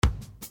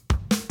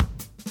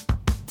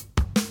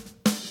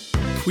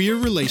Queer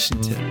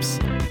Relation Tips,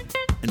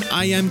 an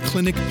I Am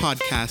Clinic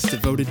podcast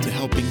devoted to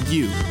helping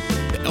you,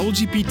 the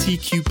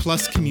LGBTQ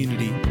plus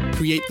community,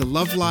 create the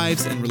love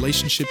lives and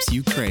relationships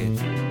you crave.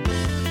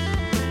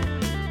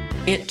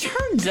 It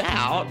turns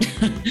out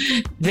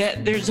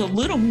that there's a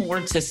little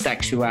more to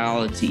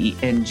sexuality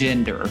and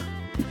gender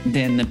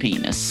than the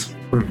penis.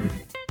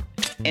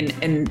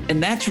 And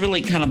that's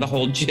really kind of the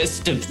whole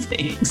gist of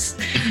things,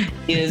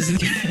 is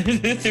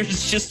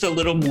there's just a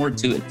little more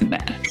to it than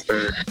that.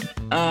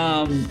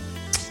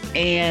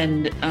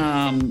 And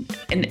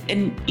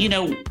you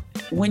know,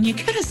 when you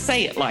kind of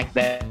say it like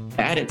that,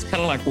 it's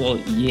kind of like, well,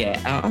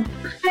 yeah.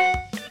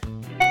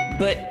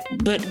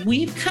 But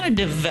we've kind of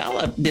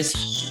developed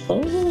this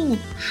whole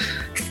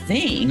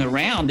thing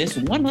around this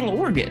one little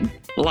organ.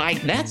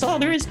 Like, that's all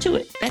there is to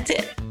it. That's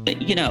it.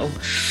 You know,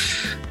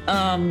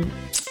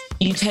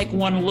 you take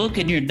one look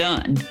and you're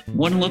done.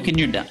 One look and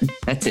you're done.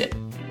 That's it.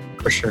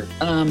 For sure.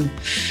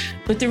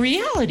 But the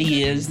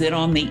reality is that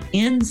on the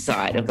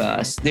inside of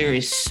us, there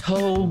is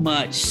so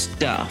much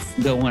stuff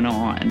going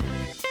on.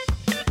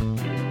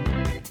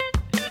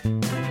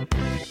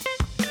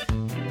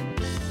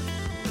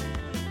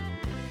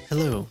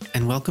 Hello,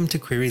 and welcome to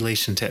Queer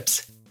Relation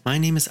Tips. My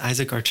name is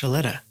Isaac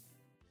Archuleta.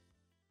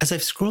 As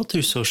I've scrolled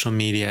through social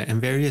media and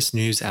various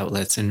news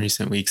outlets in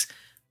recent weeks,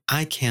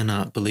 I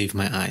cannot believe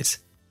my eyes.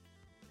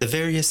 The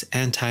various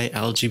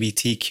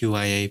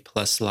anti-LGBTQIA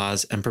plus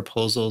laws and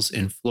proposals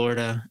in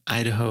Florida,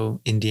 Idaho,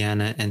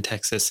 Indiana, and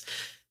Texas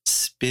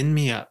spin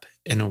me up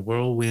in a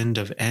whirlwind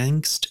of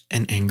angst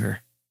and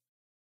anger.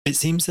 It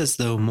seems as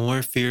though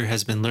more fear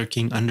has been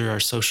lurking under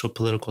our social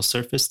political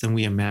surface than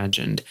we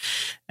imagined,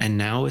 and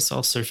now it's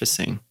all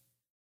surfacing.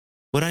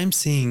 What I'm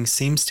seeing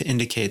seems to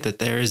indicate that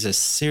there is a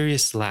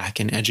serious lack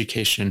in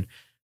education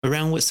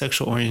around what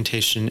sexual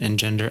orientation and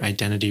gender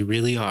identity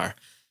really are,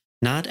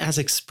 not as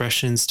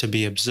expressions to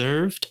be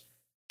observed,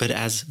 but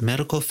as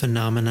medical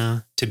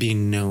phenomena to be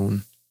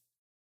known.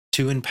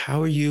 To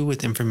empower you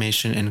with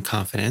information and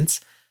confidence,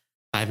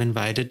 I've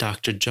invited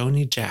Dr.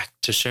 Joni Jack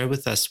to share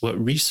with us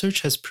what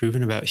research has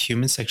proven about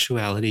human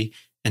sexuality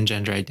and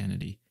gender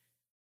identity.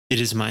 It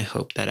is my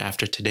hope that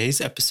after today's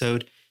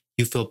episode,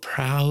 you feel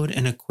proud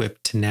and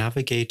equipped to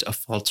navigate a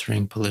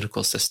faltering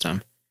political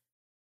system.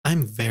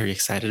 I'm very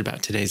excited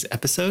about today's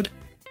episode.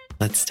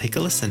 Let's take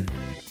a listen.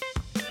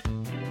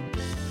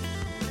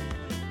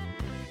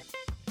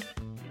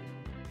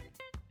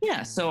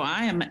 Yeah, so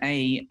I am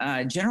a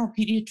general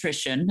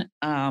pediatrician,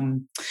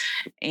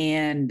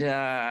 and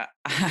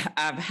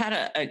I've had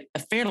a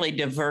fairly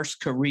diverse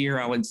career,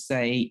 I would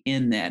say,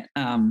 in that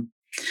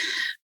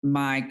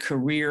my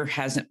career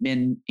hasn't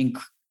been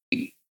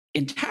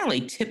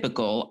entirely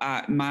typical.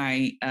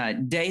 My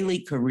daily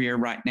career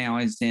right now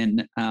is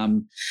in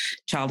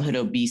childhood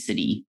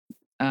obesity.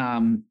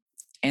 And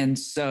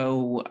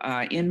so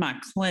in my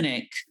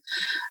clinic,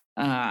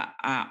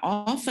 I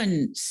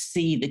often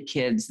see the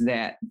kids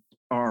that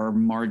are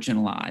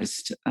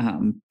marginalized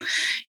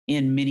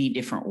in many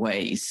different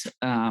ways.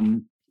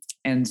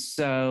 And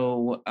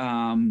so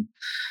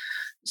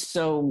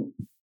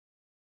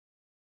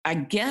I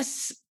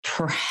guess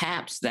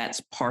perhaps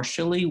that's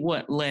partially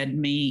what led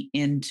me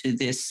into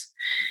this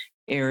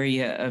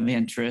area of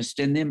interest.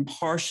 And then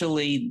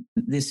partially,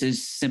 this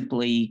is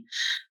simply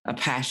a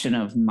passion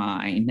of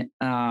mine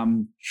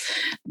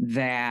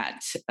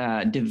that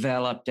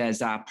developed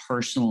as I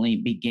personally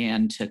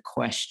began to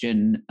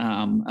question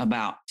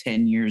about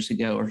 10 years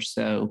ago or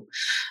so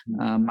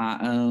my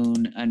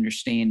own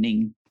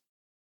understanding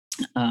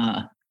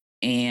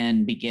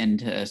and begin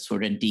to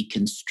sort of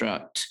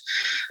deconstruct.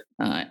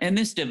 And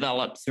this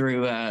developed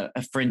through a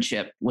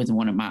friendship with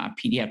one of my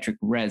pediatric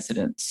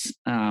residents.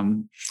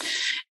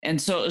 And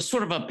so it's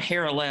sort of a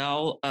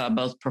parallel,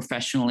 both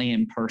professionally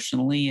and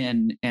personally.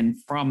 And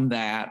from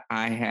that,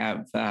 I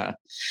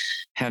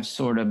have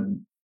sort of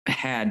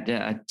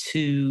had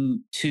two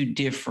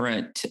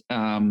different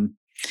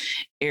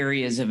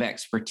areas of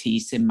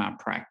expertise in my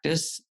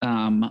practice,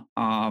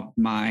 of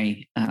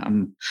my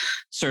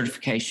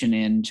certification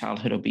in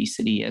childhood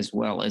obesity, as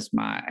well as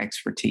my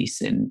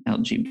expertise in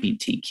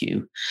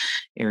LGBTQ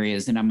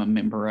areas. And I'm a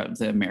member of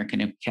the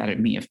American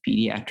Academy of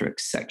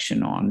Pediatrics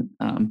section on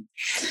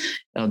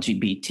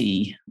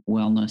LGBT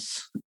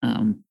wellness.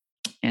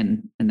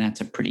 And that's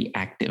a pretty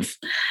active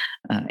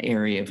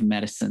area of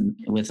medicine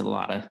with a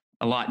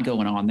lot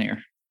going on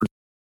there.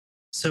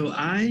 So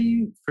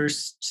I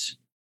first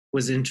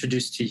was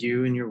introduced to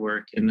you and your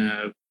work in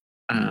a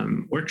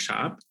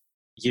workshop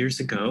years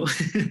ago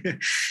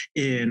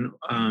in,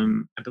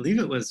 I believe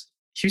it was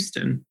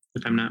Houston,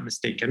 if I'm not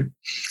mistaken.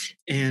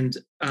 And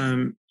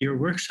your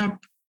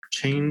workshop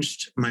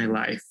changed my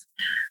life.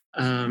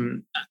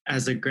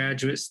 As a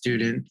graduate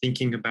student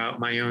thinking about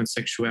my own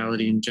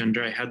sexuality and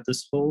gender, I had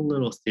this whole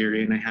little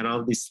theory, and I had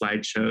all these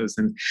slideshows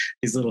and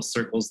these little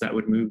circles that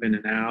would move in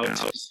and out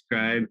to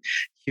describe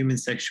human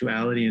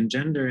sexuality and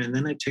gender. And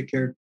then I took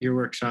your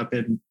workshop,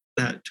 and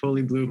that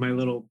totally blew my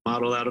little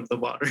model out of the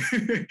water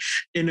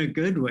in a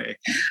good way.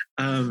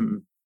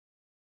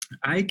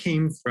 I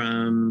came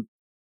from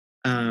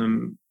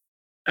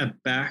a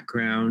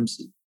background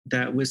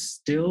that was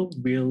still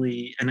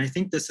really, and I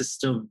think this is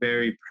still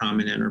very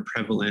prominent or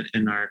prevalent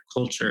in our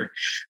culture,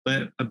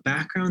 but a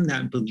background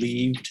that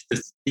believed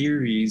the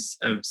theories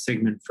of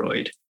Sigmund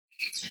Freud,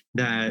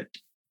 that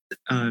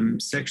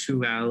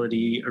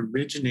sexuality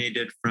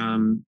originated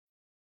from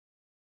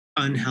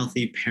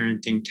unhealthy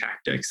parenting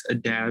tactics, a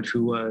dad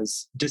who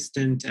was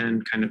distant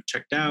and kind of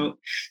checked out,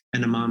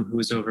 and a mom who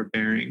was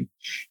overbearing.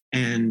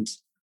 And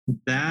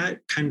that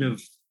kind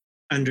of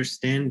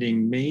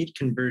understanding made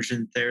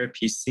conversion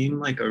therapy seem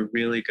like a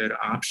really good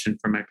option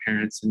for my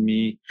parents and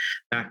me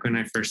back when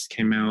I first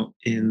came out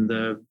in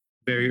the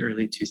very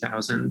early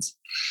 2000s.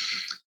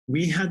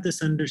 We had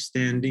this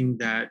understanding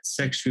that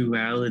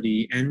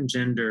sexuality and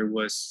gender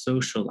was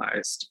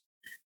socialized,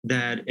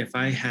 that if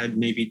I had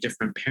maybe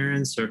different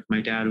parents, or if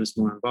my dad was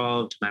more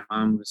involved, my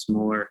mom was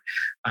more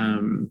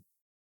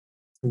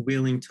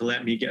willing to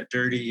let me get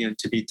dirty and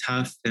to be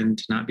tough and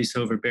to not be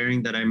so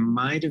overbearing, that I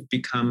might have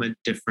become a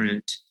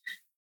different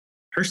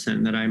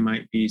person, that I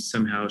might be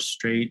somehow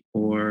straight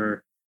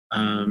or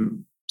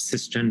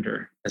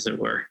cisgender, as it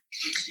were.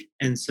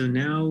 And so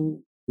now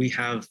we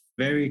have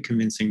very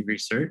convincing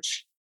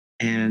research,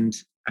 and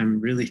I'm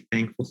really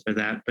thankful for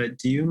that. But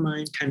do you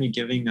mind kind of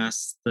giving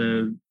us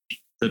the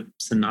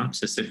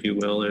synopsis, if you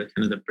will, or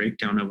kind of the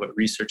breakdown of what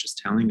research is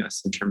telling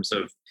us in terms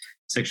of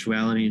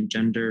sexuality and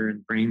gender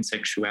and brain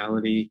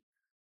sexuality,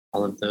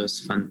 all of those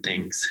fun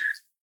things?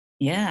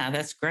 Yeah,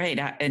 that's great.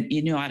 I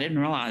didn't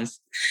realize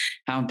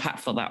how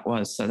impactful that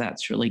was. So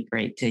that's really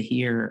great to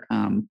hear.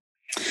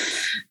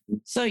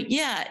 So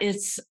yeah,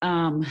 it's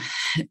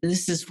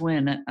this is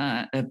when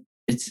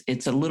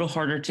it's a little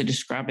harder to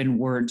describe in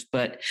words,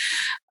 but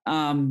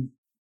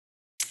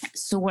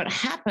so what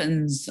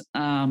happens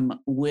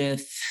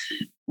with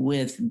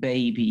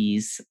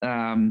babies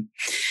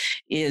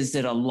is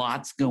that a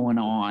lot's going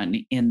on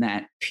in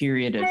that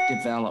period of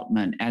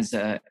development as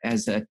a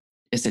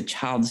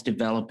child's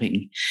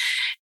developing,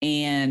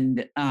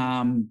 and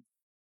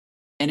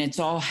it's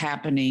all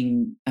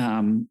happening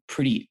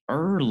pretty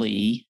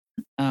early.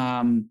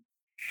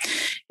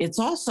 It's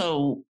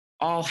also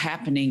all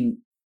happening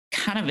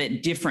kind of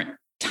at different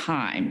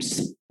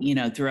times,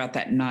 throughout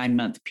that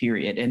 9-month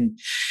period.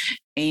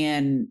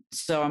 And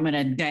so I'm going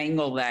to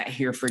dangle that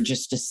here for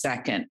just a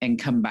second and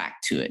come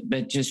back to it.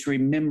 But just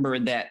remember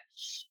that,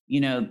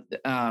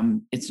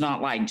 it's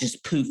not like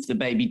just poof, the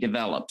baby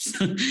develops.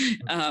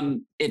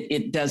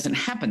 It doesn't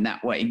happen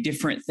that way.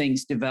 Different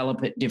things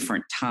develop at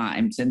different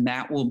times, and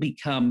that will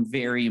become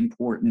very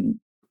important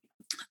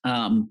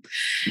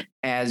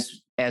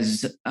as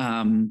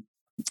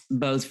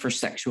both for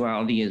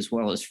sexuality as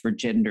well as for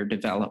gender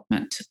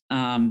development.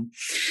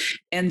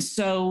 And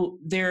so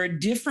there are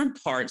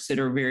different parts that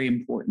are very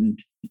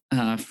important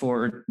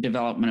for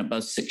development of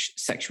both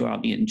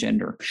sexuality and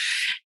gender.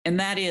 And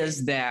that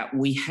is that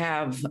we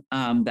have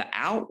the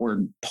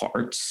outward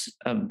parts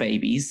of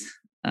babies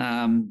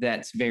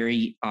that's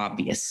very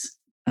obvious.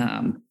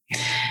 And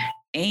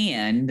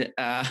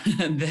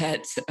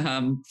that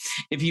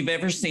if you've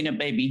ever seen a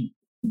baby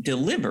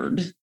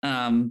delivered,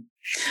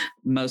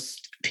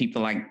 most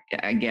people, I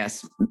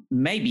guess,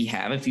 maybe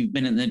have if you've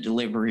been in the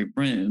delivery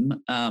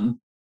room,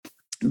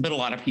 but a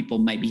lot of people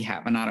maybe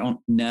haven't. I don't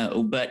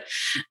know, but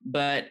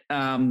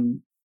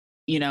when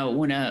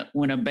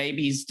a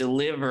baby's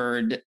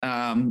delivered,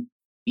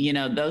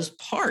 those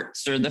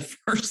parts are the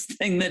first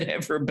thing that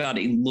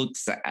everybody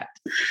looks at.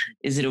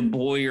 Is it a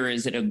boy or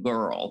is it a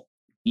girl?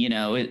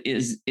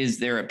 Is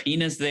there a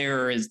penis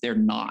there or is there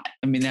not?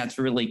 I mean, that's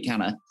really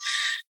kind of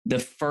the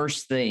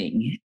first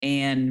thing.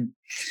 And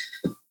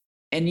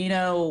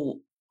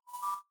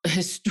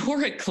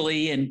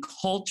historically and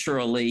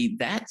culturally,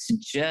 that's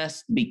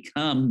just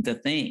become the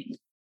thing.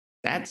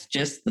 That's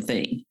just the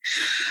thing.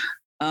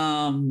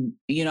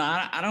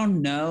 I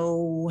don't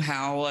know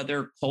how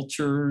other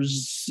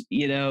cultures,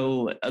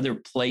 other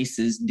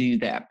places do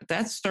that, but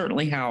that's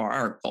certainly how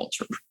our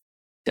culture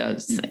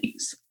does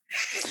things.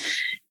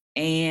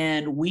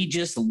 And we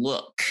just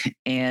look,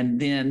 and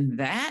then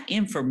that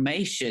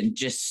information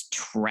just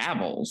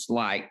travels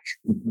like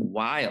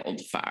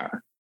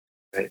wildfire.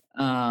 Right.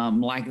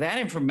 Like that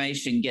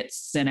information gets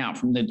sent out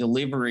from the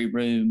delivery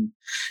room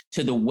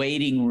to the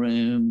waiting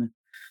room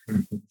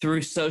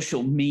through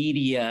social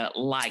media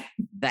like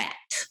that.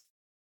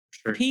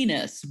 Sure.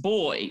 Penis,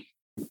 boy,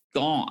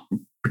 gone.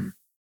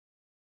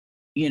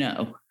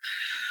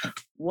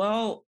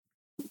 Well,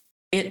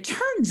 it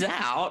turns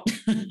out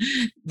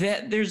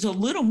that there's a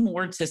little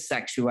more to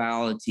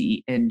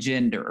sexuality and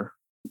gender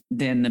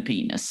than the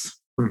penis.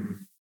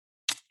 Mm-hmm.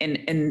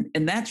 And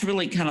that's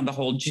really kind of the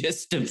whole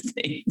gist of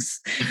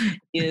things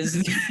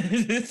is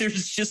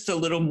there's just a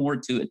little more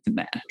to it than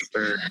that.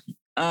 Sure.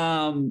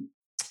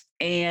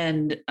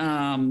 And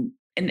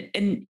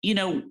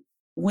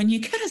when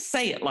you kind of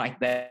say it like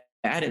that,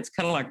 it's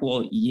kind of like,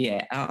 well,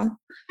 yeah.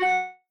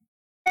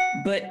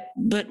 But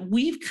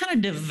we've kind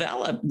of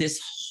developed this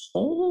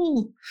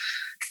whole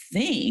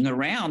thing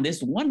around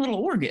this one little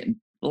organ.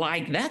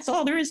 Like that's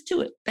all there is to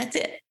it. That's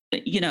it.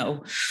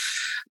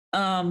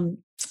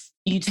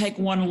 you take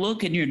one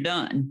look and you're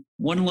done.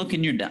 One look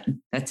and you're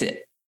done. That's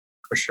it.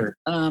 For sure.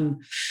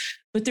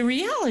 But the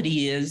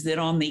reality is that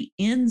on the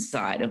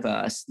inside of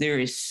us, there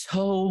is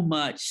so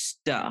much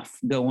stuff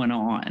going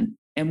on.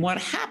 And what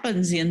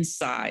happens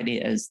inside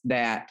is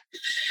that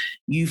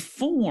you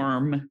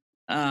form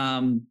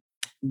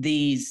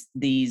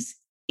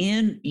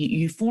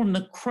you form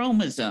the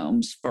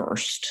chromosomes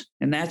first.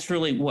 And that's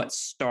really what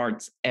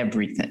starts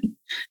everything.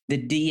 The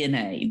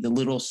DNA, the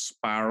little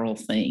spiral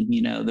thing,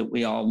 that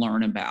we all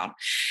learn about.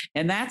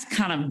 And that's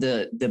kind of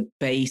the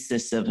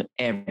basis of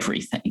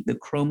everything. The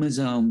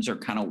chromosomes are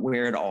kind of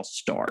where it all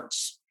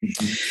starts.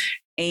 Mm-hmm.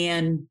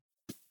 And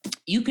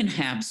you can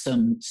have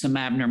some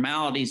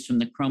abnormalities from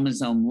the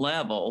chromosome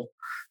level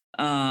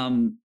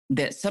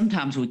that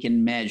sometimes we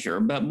can measure,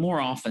 but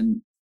more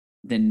often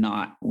than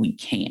not, we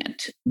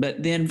can't.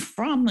 But then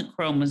from the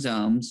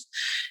chromosomes,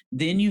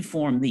 then you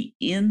form the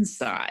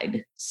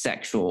inside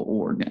sexual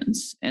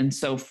organs. And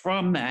so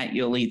from that,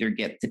 you'll either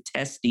get the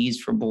testes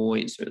for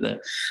boys or the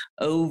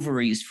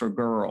ovaries for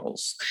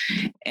girls.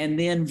 And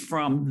then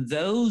from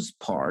those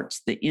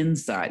parts, the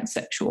inside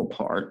sexual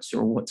parts,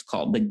 or what's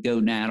called the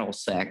gonadal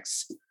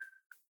sex,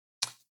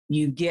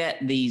 you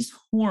get these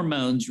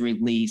hormones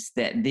released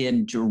that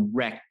then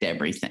direct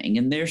everything.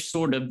 And they're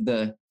sort of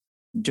the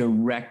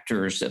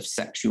directors of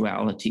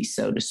sexuality,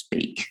 so to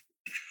speak.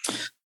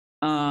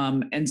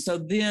 And so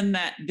then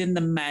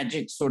the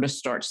magic sort of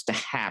starts to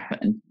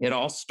happen. It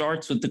all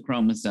starts with the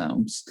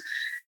chromosomes,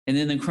 and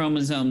then the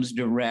chromosomes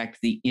direct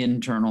the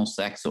internal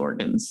sex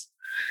organs.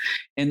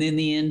 And then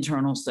the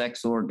internal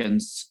sex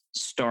organs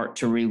start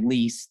to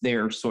release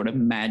their sort of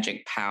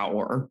magic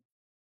power.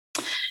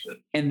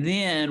 And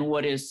then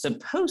what is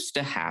supposed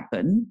to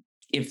happen,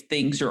 if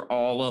things are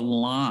all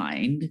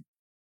aligned,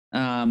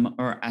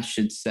 or I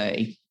should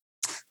say,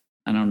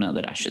 I don't know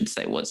that I should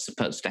say what's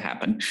supposed to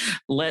happen.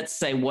 Let's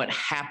say what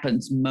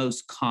happens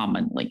most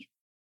commonly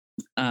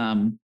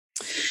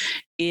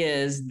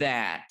is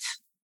that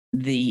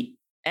the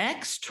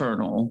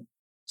external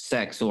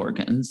sex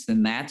organs,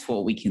 and that's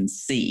what we can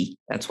see.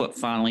 That's what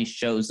finally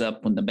shows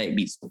up when the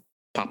baby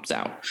pops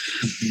out,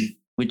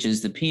 which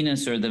is the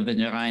penis or the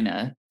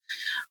vagina,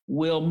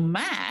 will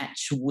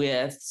match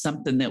with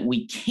something that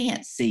we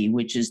can't see,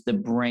 which is the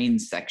brain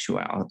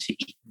sexuality.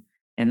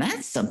 And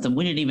that's something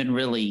we didn't even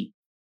really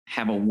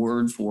have a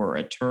word for or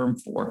a term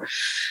for,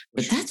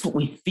 but that's what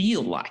we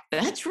feel like.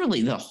 That's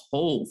really the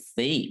whole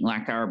thing.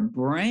 Like our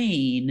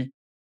brain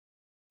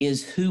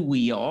is who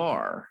we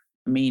are.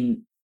 I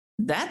mean,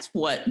 that's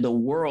what the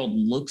world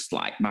looks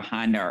like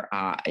behind our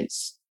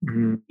eyes.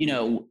 Mm-hmm.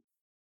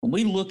 When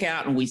we look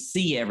out and we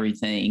see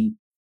everything,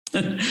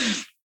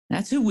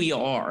 that's who we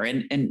are.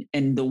 And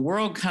the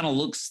world kind of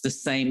looks the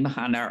same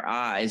behind our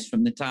eyes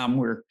from the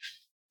time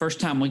first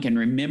time we can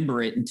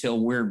remember it until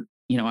we're,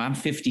 I'm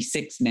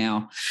 56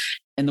 now,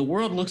 and the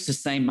world looks the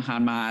same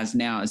behind my eyes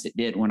now as it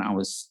did when I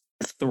was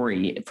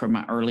 3 from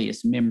my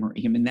earliest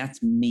memory. I mean,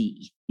 that's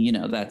me,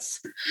 that's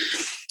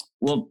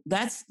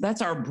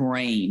our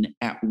brain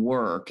at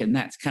work, and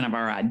that's kind of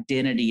our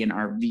identity and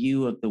our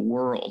view of the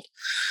world.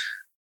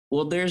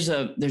 Well, there's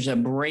a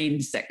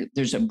brain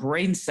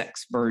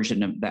sex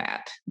version of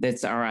that.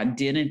 That's our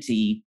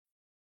identity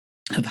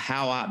of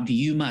how I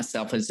view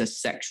myself as a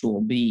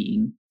sexual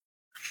being.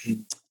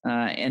 And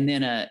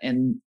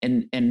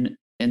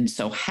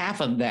so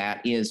half of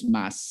that is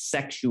my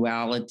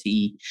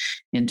sexuality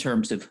in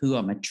terms of who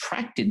I'm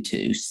attracted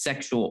to,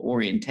 sexual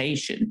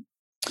orientation.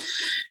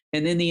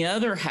 And then the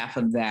other half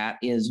of that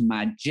is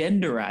my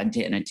gender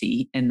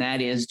identity. And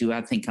that is, do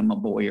I think I'm a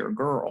boy or a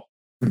girl?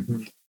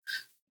 Mm-hmm.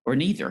 Or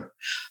neither.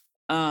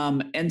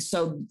 And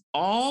so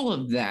all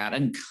of that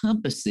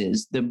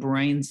encompasses the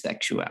brain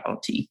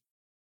sexuality.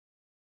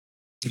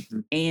 Mm-hmm.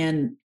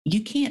 And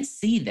you can't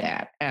see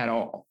that at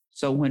all.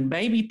 So when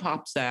baby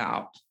pops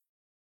out,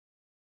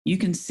 you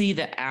can see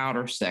the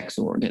outer sex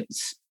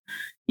organs.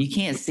 You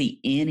can't see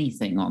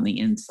anything on the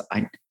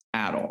inside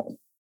at all.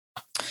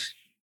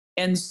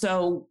 And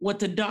so what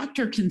the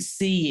doctor can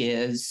see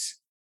is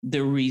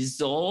the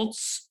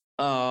results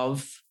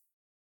of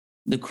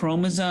the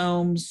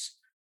chromosomes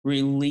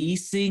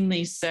releasing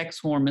these sex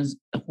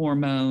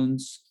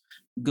hormones,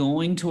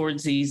 going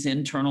towards these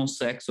internal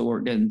sex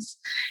organs,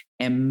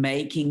 and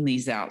making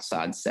these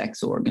outside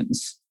sex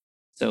organs.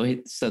 So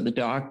the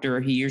doctor,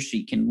 he or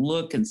she can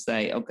look and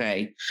say,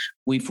 okay,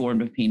 we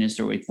formed a penis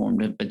or we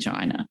formed a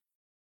vagina.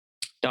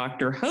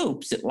 Doctor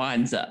hopes it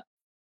lines up.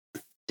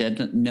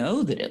 Doesn't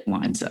know that it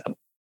lines up.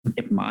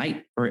 It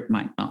might or it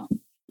might not.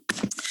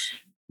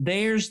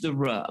 There's the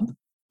rub.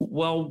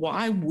 Well,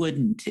 why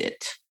wouldn't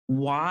it?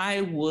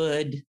 Why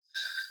would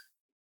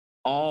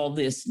all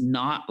this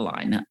not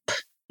line up?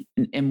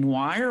 And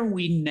why are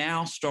we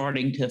now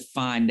starting to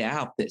find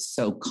out that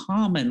so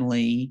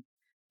commonly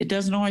it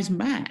doesn't always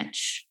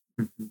match?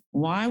 Mm-hmm.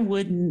 Why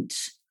wouldn't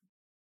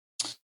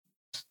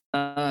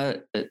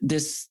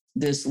this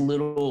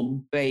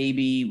little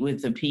baby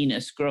with a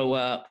penis grow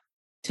up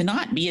to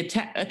not be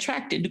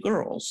attracted to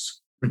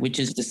girls, which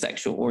is the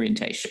sexual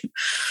orientation?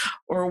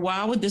 Or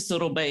why would this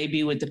little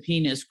baby with the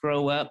penis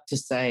grow up to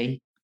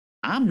say,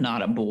 I'm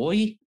not a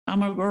boy,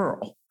 I'm a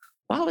girl.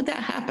 Why would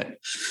that happen?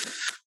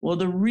 Well,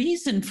 the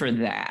reason for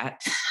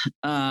that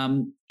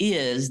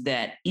is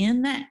that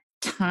in that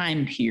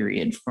time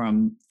period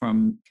from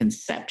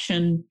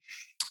conception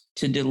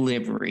to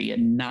delivery, a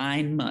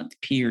 9-month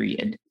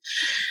period,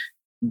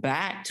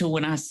 back to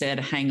when I said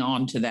hang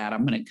on to that,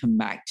 I'm going to come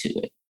back to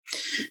it.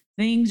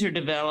 Things are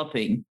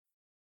developing,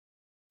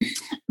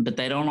 but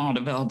they don't all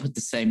develop at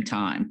the same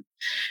time.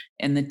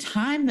 And the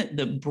time that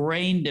the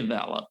brain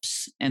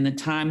develops and the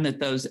time that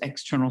those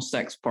external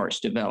sex parts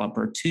develop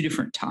are two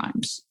different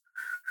times.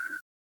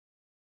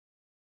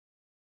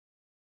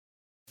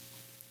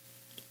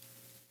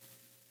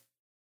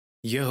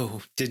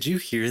 Yo, did you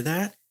hear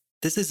that?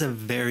 This is a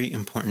very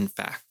important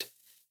fact.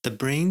 The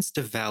brain's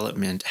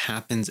development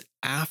happens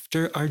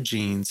after our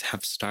genes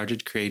have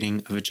started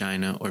creating a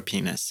vagina or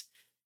penis.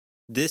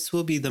 This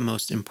will be the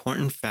most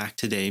important fact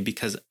today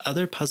because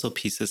other puzzle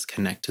pieces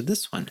connect to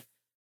this one.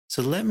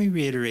 So let me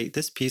reiterate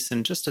this piece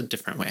in just a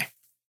different way.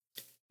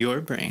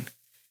 Your brain,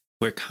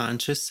 where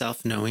conscious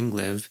self-knowing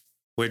live,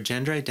 where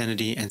gender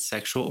identity and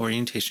sexual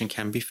orientation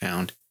can be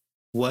found,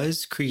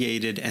 was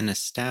created and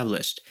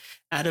established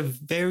at a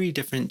very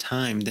different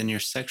time than your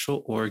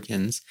sexual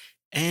organs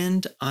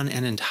and on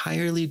an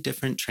entirely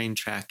different train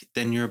track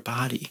than your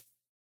body.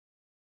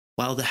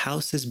 While the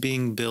house is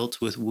being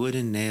built with wood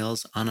and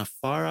nails on a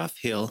far-off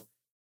hill,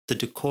 the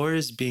decor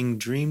is being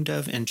dreamed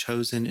of and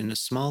chosen in a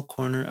small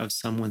corner of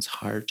someone's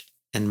heart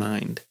and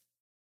mind.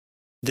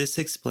 This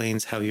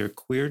explains how your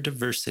queer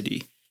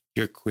diversity,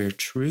 your queer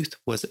truth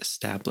was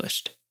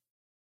established.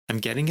 I'm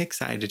getting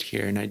excited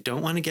here and I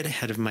don't want to get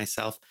ahead of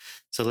myself,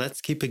 so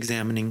let's keep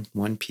examining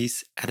one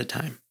piece at a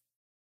time.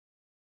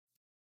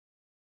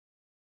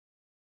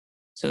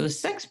 So the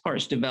sex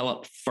parts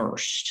develop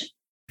first.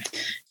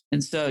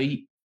 And so,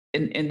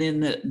 and then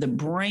the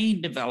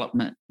brain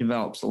development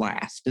develops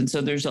last. And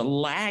so there's a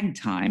lag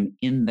time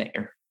in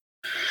there.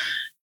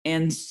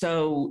 And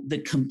so the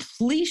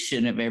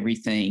completion of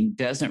everything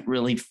doesn't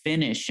really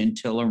finish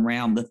until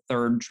around the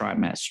 3rd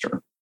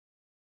trimester.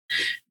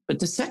 But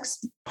the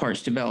sex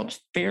parts develops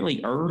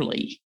fairly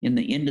early in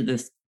the end of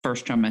the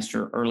 1st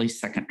trimester, early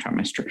 2nd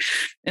trimester.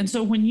 And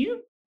so when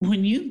you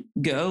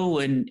go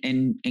and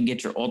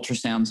get your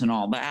ultrasounds and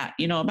all that,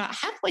 about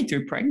halfway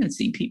through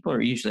pregnancy, people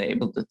are usually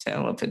able to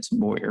tell if it's a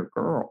boy or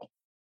girl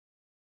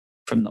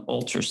from the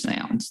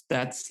ultrasounds.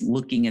 That's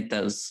looking at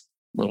those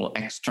little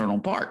external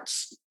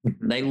parts.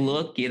 They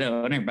look, and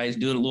everybody's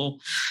doing a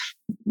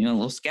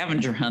little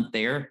scavenger hunt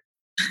there.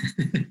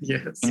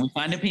 Yes. Can we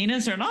find a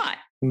penis or not?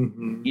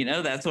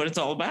 Mm-hmm. That's what it's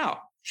all about.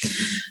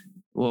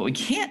 What we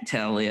can't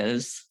tell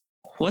is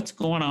what's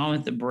going on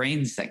with the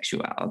brain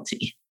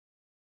sexuality.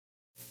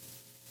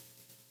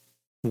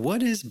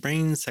 What is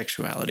brain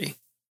sexuality?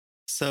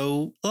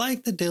 So,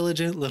 like the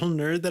diligent little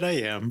nerd that I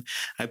am,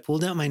 I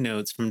pulled out my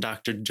notes from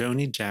Dr.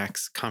 Joni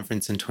Jack's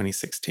conference in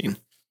 2016.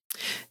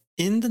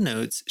 In the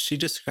notes, she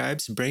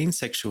describes brain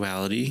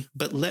sexuality,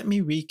 but let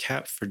me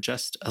recap for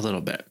just a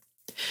little bit.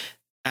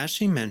 As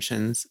she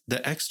mentions,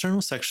 the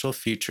external sexual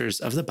features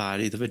of the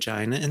body, the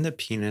vagina and the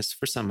penis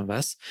for some of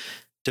us,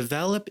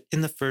 develop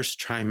in the 1st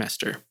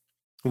trimester.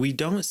 We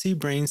don't see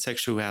brain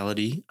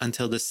sexuality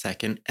until the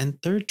 2nd and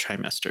 3rd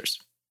trimesters.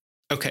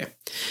 Okay,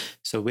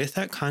 so with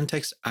that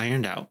context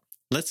ironed out,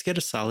 let's get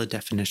a solid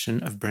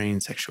definition of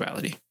brain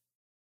sexuality.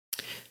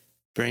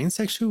 Brain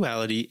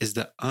sexuality is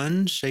the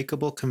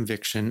unshakable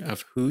conviction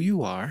of who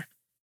you are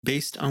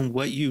based on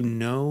what you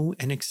know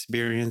and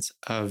experience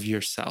of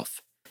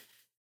yourself.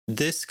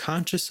 This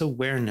conscious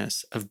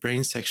awareness of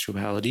brain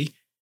sexuality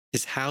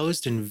is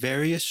housed in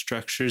various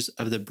structures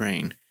of the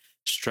brain,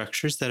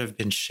 structures that have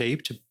been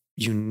shaped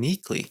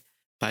uniquely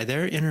by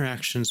their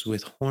interactions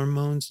with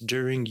hormones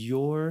during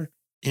your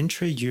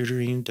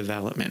intrauterine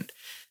development.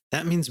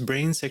 That means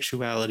brain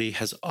sexuality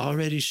has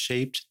already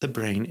shaped the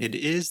brain. It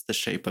is the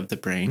shape of the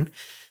brain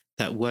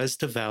that was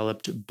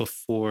developed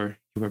before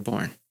you were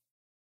born.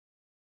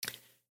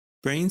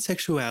 Brain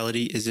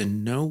sexuality is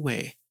in no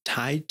way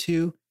tied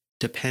to,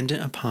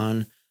 dependent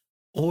upon,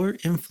 or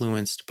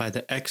influenced by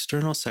the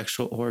external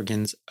sexual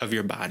organs of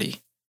your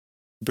body.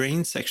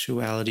 Brain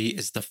sexuality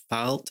is the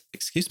felt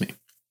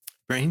experience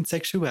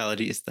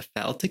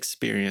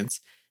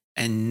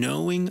and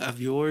knowing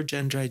of your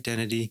gender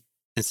identity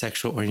and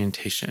sexual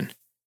orientation.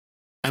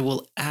 I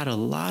will add a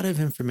lot of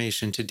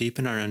information to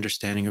deepen our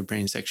understanding of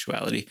brain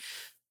sexuality,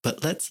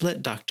 but let's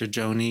let Dr.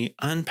 Joni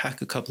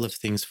unpack a couple of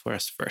things for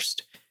us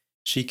first.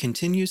 She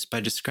continues by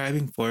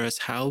describing for us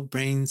how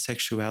brain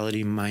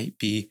sexuality might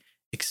be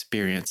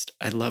experienced.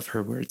 I love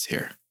her words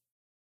here.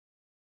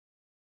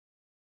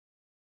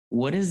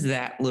 What does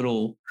that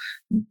little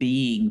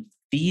being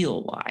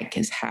feel like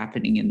is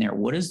happening in there?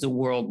 What does the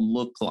world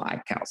look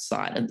like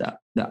outside of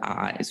the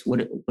eyes?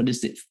 What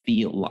does it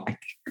feel like?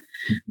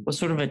 What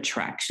sort of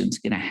attraction's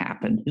going to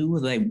happen? Who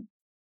will they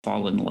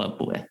fall in love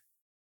with?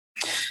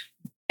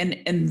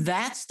 And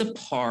that's the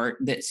part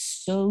that's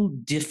so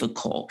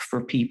difficult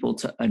for people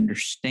to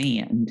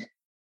understand,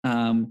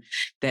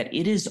 that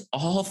it is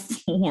all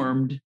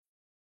formed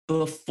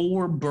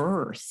before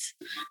birth.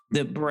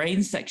 The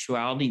brain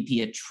sexuality,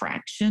 the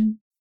attraction,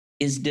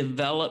 is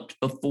developed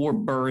before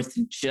birth,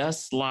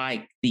 just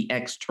like the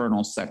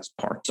external sex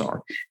parts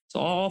are. It's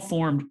all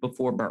formed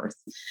before birth.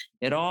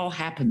 It all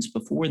happens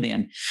before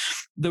then.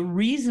 The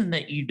reason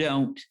that you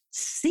don't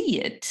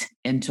see it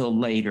until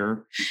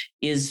later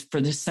is for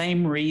the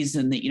same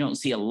reason that you don't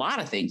see a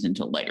lot of things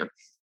until later.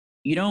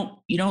 You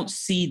don't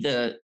see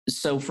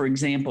so for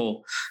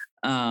example,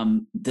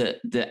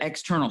 the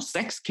external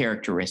sex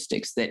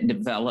characteristics that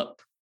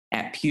develop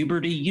at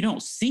puberty, you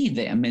don't see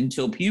them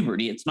until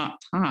puberty. It's not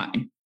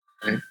time.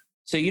 Right.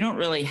 So you don't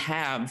really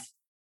have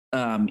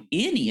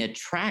any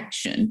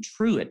attraction,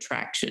 true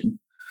attraction,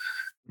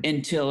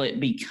 until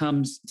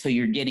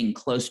you're getting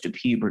close to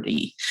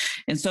puberty.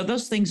 And so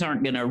those things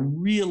aren't going to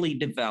really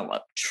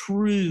develop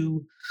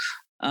true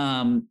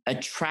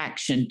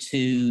attraction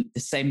to the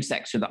same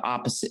sex or the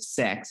opposite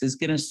sex is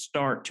going to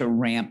start to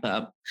ramp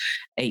up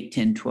 8,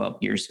 10, 12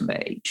 years of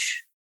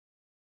age.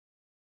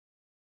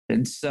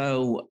 And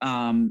so,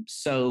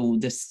 so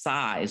the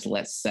size,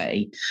 let's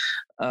say,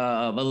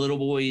 of a little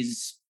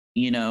boy's,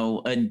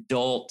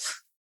 adult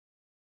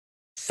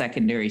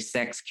secondary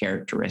sex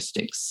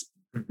characteristics,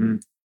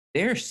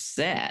 they're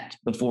set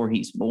before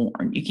he's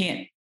born. You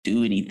can't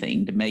do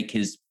anything to make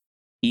his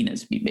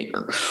penis be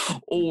bigger,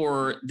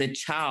 or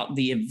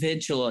the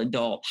eventual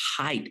adult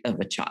height of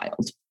a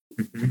child.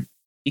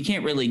 You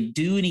can't really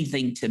do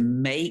anything to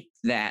make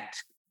that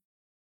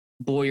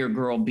boy or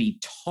girl be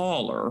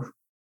taller.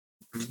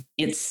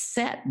 It's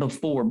set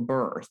before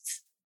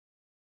birth.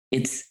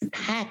 It's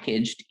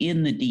packaged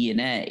in the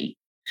DNA,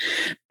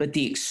 but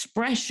the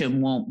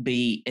expression won't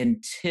be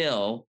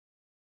until,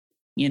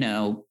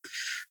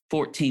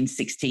 14,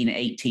 16,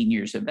 18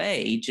 years of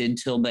age,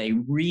 until they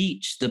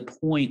reach the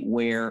point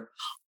where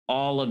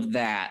all of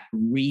that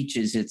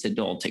reaches its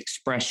adult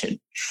expression.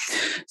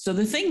 So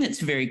the thing that's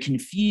very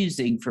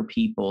confusing for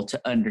people to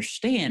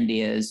understand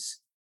is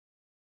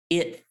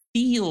it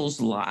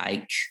feels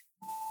like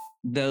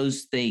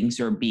those things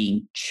are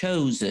being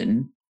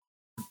chosen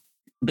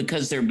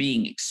because they're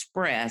being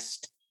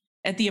expressed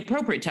at the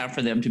appropriate time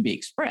for them to be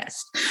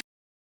expressed.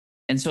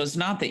 And so it's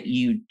not that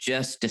you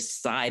just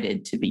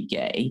decided to be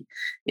gay.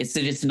 It's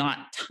that it's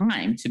not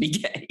time to be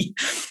gay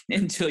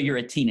until you're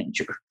a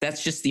teenager.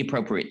 That's just the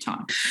appropriate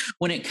time.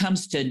 When it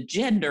comes to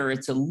gender,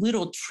 it's a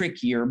little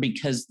trickier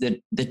because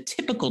the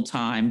typical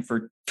time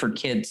for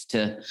kids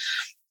to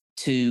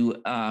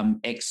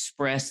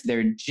express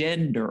their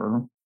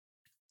gender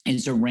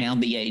is around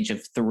the age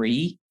of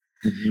 3.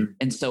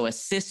 And so a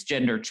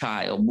cisgender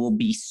child will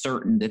be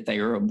certain that they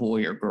are a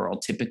boy or girl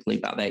typically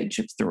by the age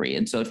of 3.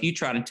 And so if you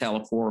try to tell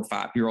a 4 or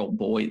 5-year-old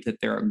boy that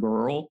they're a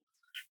girl,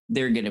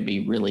 they're going to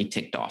be really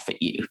ticked off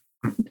at you.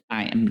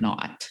 I am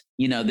not.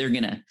 They're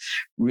going to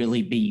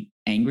really be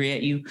angry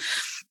at you.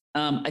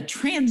 A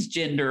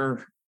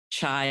transgender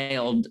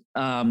child,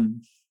 part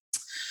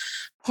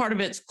of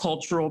it's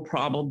cultural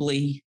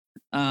probably,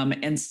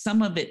 and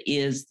some of it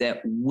is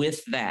that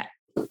with that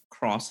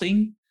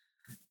crossing,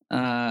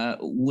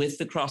 with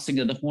the crossing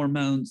of the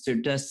hormones, there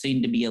does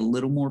seem to be a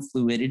little more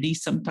fluidity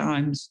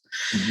sometimes.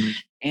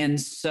 And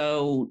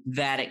so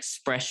that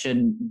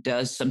expression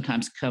does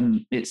sometimes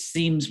come, it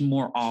seems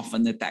more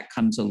often that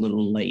comes a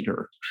little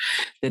later,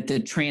 that the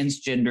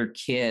transgender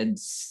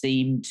kids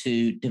seem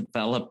to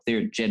develop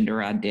their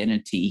gender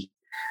identity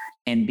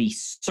and be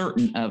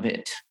certain of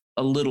it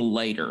a little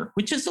later,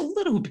 which is a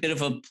little bit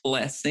of a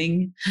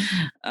blessing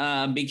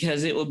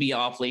because it would be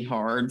awfully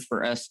hard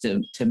for us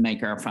to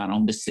make our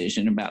final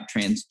decision about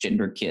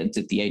transgender kids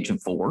at the age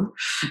of 4.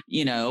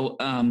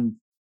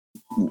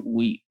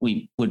 We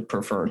would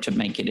prefer to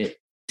make it at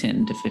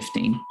 10 to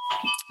 15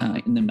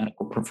 in the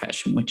medical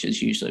profession, which is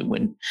usually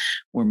when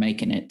we're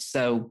making it.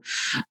 So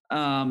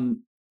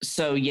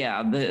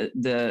yeah, but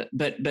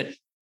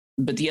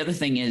the other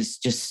thing is,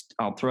 just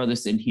I'll throw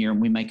this in here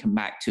and we may come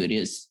back to it,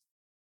 is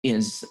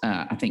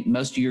I think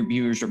most of your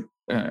viewers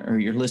or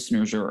your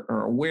listeners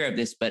are aware of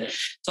this, but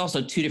it's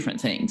also 2 different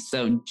things.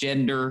 So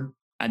gender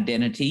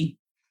identity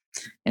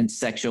and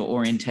sexual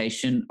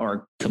orientation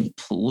are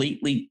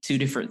completely 2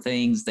 different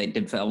things. They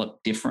develop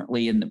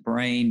differently in the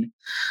brain.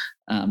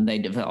 They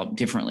develop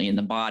differently in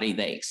the body.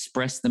 They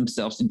express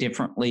themselves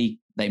differently.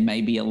 They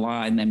may be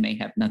aligned. They may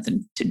have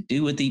nothing to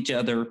do with each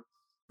other.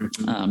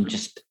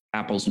 Just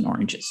apples and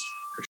oranges.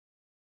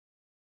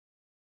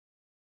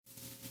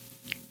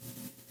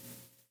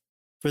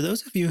 For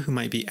those of you who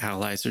might be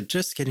allies or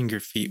just getting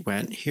your feet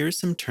wet, here are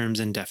some terms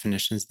and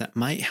definitions that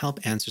might help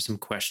answer some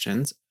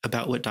questions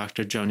about what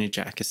Dr. Joni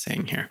Jack is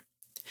saying here.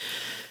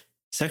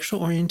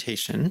 Sexual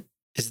orientation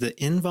is the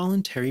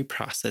involuntary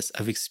process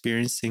of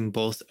experiencing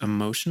both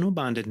emotional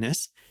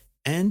bondedness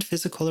and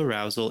physical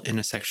arousal in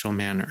a sexual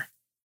manner.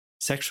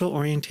 Sexual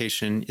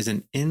orientation is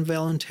an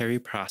involuntary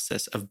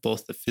process of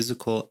both the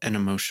physical and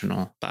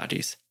emotional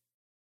bodies.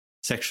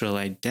 Sexual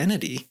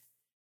identity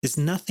is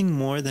nothing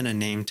more than a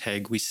name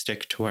tag we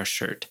stick to our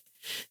shirt.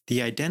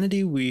 The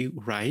identity we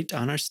write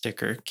on our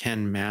sticker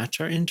can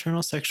match our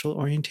internal sexual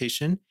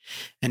orientation,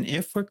 and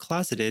if we're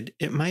closeted,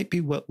 it might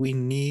be what we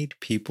need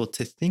people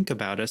to think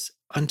about us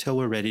until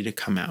we're ready to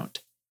come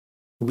out.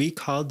 We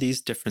call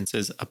these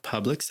differences a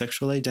public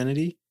sexual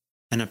identity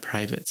and a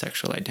private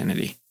sexual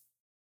identity.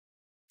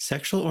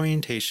 Sexual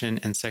orientation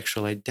and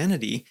sexual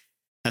identity,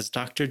 as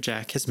Dr.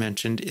 Jack has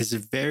mentioned, is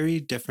very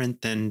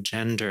different than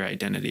gender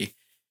identity,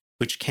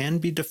 which can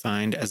be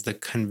defined as the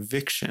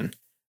conviction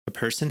a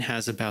person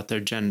has about their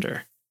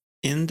gender.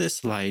 In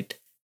this light,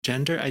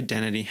 gender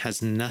identity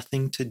has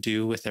nothing to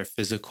do with their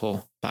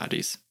physical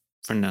bodies,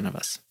 for none of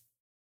us.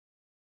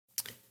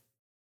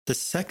 The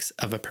sex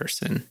of a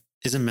person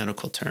is a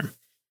medical term.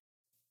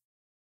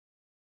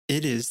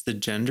 It is the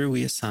gender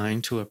we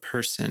assign to a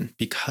person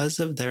because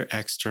of their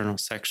external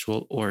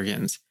sexual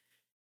organs,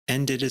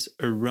 and it is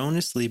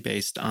erroneously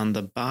based on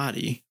the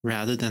body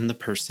rather than the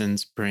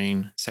person's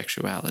brain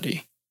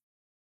sexuality.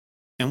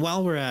 And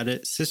while we're at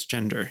it,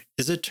 cisgender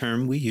is a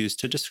term we use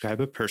to describe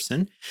a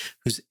person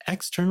whose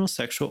external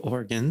sexual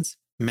organs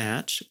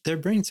match their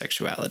brain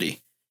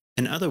sexuality.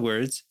 In other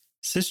words,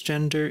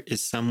 cisgender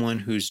is someone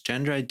whose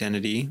gender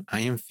identity, I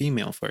am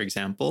female, for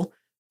example,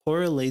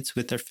 correlates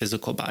with their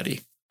physical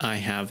body. I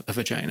have a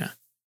vagina.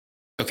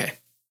 Okay,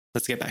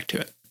 let's get back to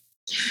it.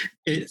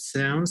 It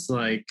sounds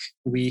like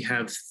we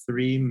have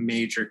three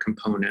major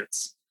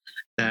components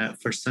that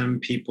for some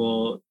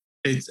people,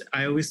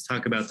 I always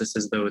talk about this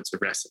as though it's a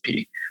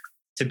recipe.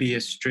 To be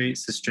a straight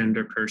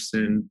cisgender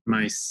person,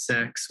 my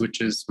sex,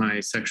 which is my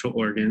sexual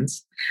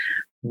organs,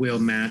 will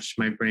match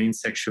my brain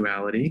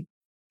sexuality,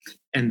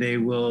 and they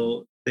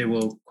will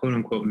quote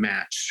unquote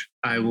match.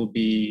 I will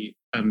be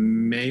a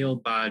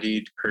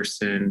male-bodied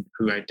person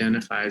who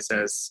identifies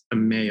as a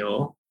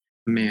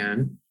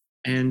man,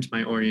 and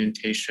my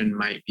orientation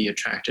might be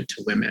attracted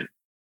to women.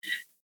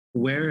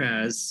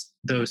 Whereas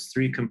those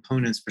three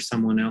components for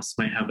someone else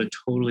might have a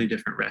totally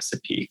different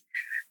recipe.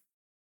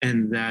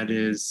 And that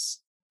is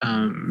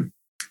a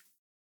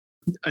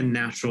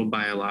natural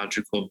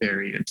biological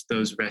variant.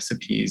 Those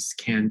recipes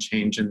can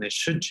change and they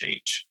should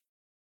change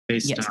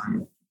based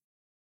on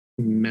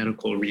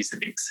medical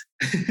reasonings.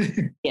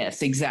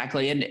 Yes,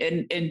 exactly.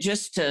 And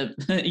just to,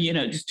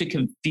 just to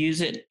confuse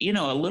it,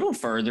 a little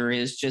further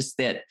is just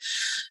that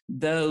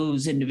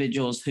those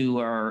individuals who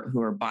are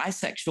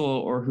bisexual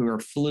or who are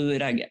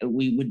fluid,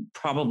 we would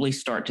probably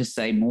start to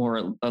say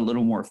a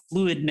little more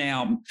fluid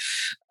now.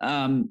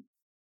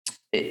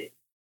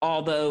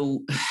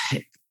 Although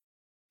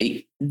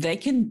they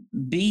can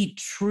be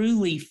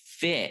truly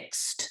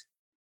fixed.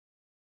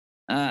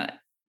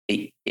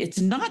 It's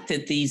not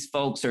that these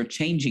folks are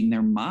changing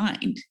their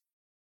mind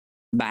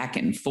back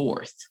and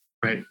forth.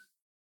 Right.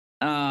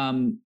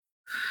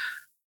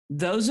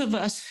 Those of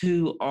us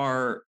who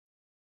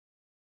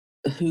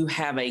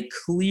have a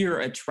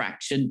clear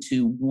attraction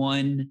to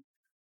one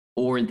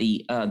or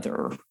the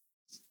other,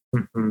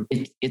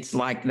 it's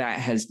like that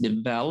has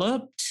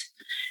developed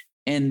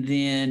and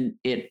then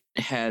it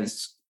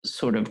has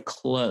sort of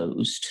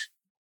closed.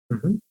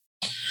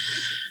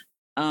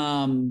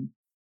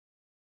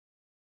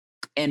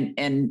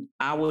 And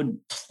I would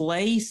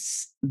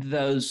place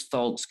those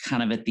folks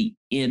kind of at the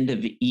end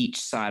of each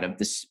side of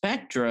the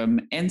spectrum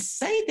and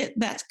say that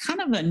that's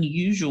kind of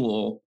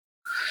unusual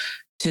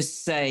to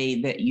say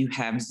that you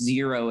have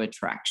zero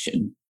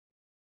attraction.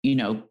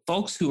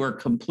 Folks who are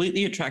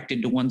completely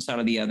attracted to one side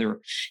or the other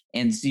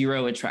and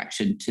zero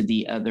attraction to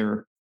the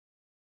other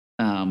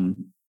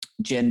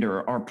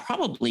gender are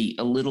probably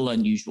a little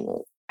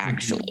unusual,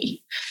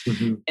 actually.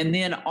 And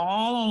then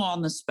all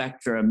along the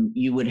spectrum,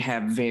 you would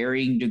have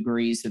varying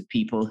degrees of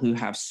people who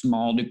have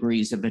small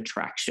degrees of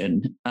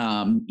attraction.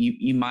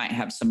 You might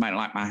have somebody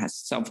like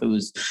myself who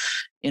was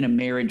in a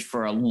marriage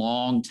for a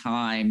long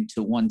time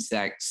to one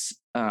sex,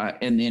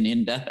 and then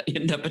end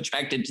up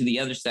attracted to the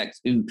other sex,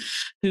 who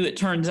it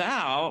turns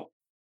out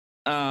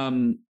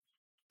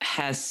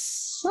has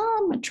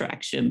some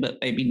attraction, but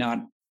maybe not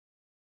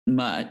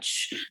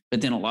much,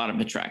 but then a lot of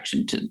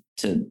attraction to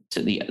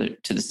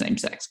the same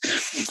sex.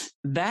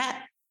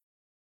 That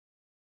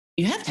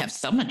you have to have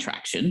some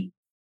attraction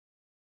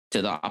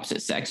to the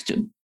opposite sex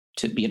to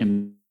be in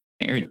a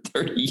marriage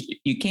 30 years.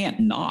 You can't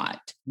not.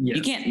 Yes.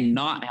 You can't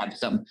not have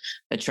some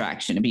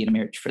attraction to be in a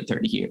marriage for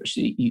 30 years.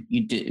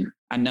 You do.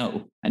 I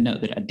know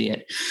that I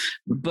did.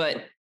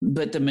 But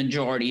the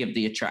majority of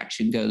the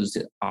attraction goes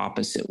the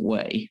opposite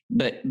way.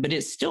 But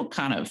it's still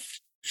kind of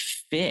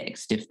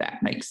fixed, if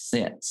that makes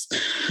sense.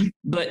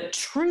 But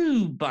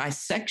true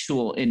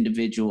bisexual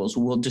individuals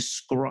will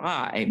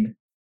describe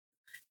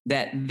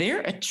that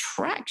their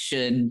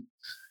attraction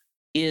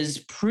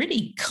is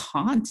pretty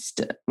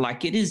constant.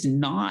 Like it is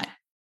not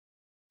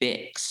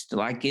fixed.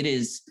 Like it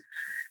is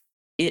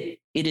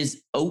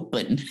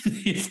open,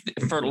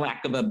 for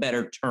lack of a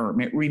better term.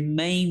 It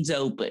remains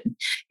open.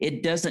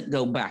 It doesn't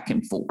go back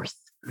and forth.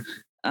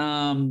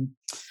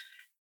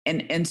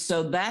 And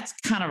so that's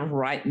kind of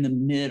right in the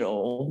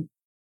middle.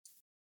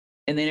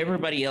 And then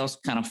everybody else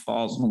kind of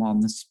falls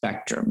along the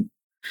spectrum.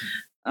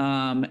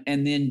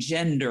 And then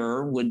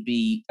gender would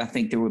be, I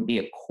think there would be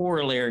a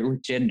corollary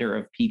with gender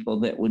of people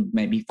that would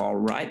maybe fall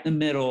right in the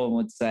middle and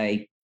would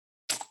say,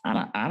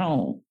 I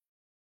don't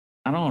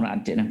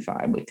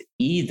identify with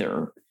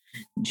either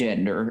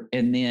gender.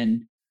 And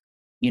then,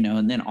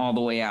 and then all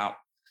the way out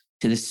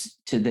to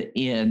the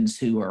ends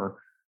who are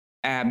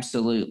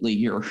absolutely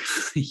your,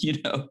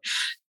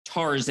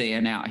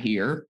 Tarzan out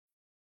here,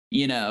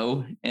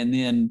 and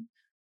then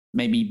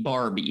maybe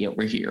Barbie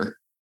over here.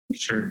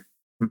 Sure.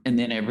 And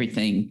then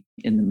everything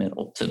in the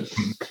middle to,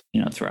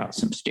 throw out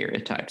some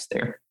stereotypes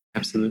there.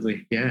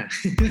 Absolutely. Yeah.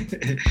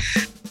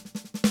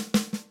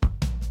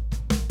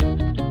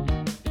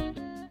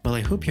 Well,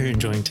 I hope you're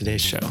enjoying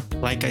today's show.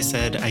 Like I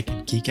said, I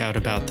could geek out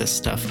about this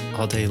stuff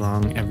all day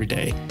long, every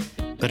day,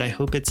 but I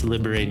hope it's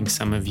liberating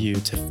some of you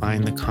to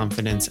find the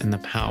confidence and the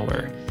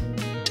power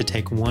to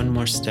take one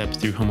more step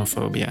through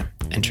homophobia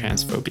and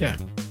transphobia.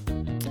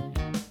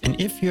 And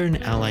if you're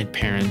an allied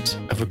parent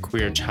of a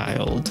queer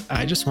child,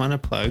 I just want to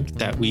plug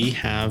that we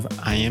have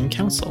I Am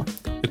Counsel,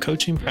 a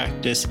coaching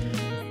practice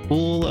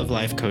full of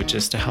life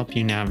coaches to help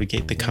you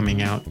navigate the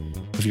coming out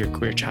of your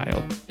queer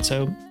child.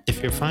 So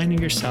if you're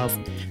finding yourself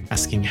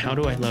asking, how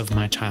do I love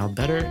my child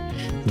better,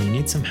 and you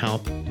need some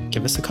help,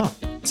 give us a call,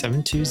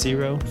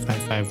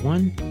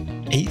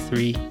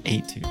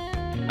 720-551-8382.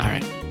 All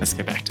right, let's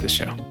get back to the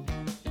show.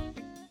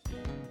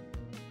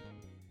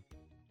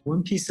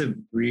 One piece of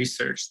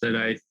research that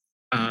I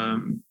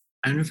don't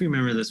know if you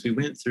remember this, we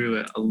went through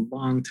it a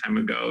long time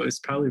ago. It's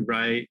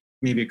probably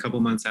maybe a couple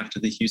months after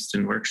the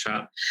Houston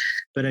workshop,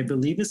 but I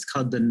believe it's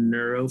called the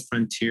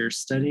Neurofrontier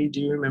Study.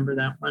 Do you remember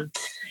that one?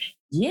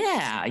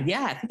 Yeah.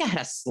 I think I had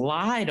a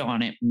slide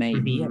on it,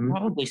 maybe. Mm-hmm. I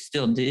probably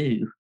still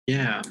do.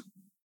 Yeah.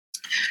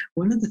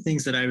 One of the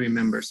things that I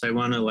remember, so I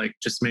want to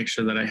just make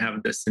sure that I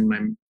have this in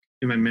my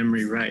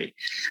memory right,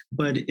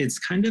 but it's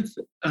kind of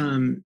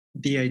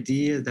the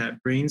idea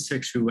that brain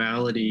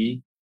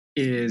sexuality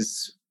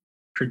is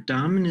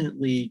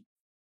predominantly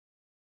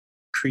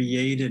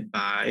created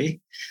by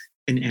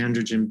an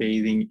androgen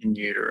bathing in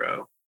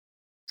utero.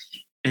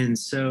 And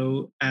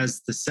so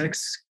as the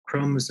sex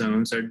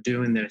chromosomes are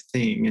doing their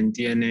thing and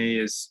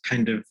DNA is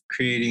kind of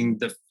creating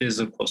the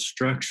physical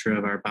structure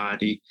of our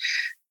body,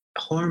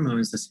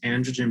 hormones, this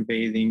androgen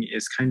bathing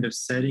is kind of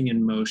setting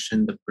in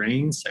motion the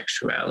brain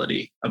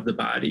sexuality of the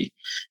body.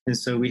 And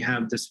so we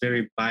have this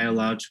very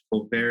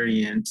biological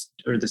variant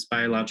or this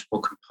biological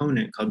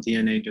component called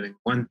DNA doing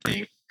one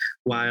thing,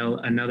 while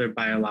another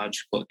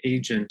biological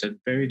agent, a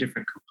very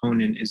different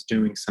component, is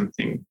doing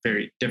something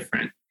very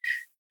different.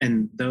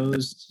 And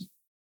those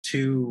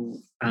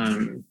two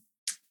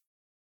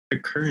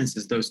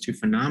occurrences, those two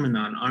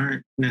phenomenon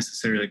aren't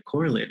necessarily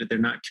correlated. They're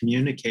not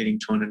communicating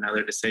to one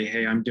another to say,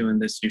 hey, I'm doing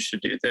this, you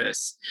should do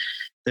this.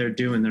 They're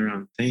doing their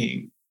own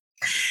thing.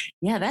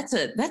 Yeah, that's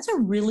a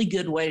really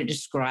good way to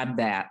describe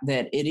that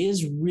it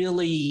is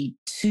really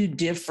two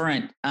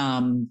different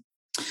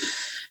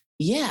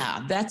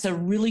that's a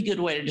really good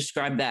way to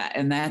describe that.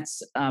 And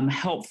that's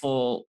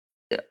helpful.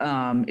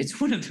 It's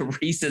one of the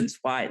reasons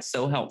why it's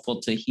so helpful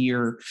to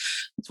hear.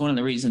 It's one of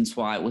the reasons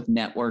why with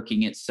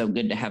networking, it's so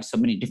good to have so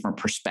many different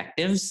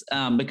perspectives,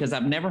 because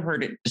I've never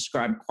heard it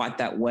described quite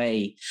that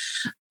way.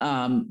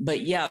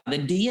 But yeah, the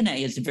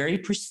DNA is very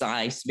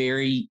precise,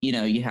 very,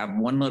 you have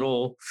one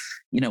little,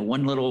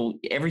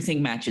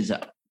 everything matches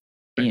up.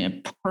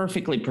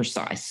 Perfectly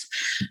precise.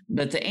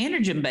 But the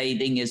androgen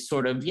bathing is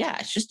sort of,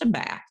 it's just a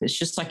bath. It's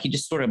just like you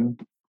just sort of,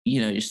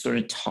 you sort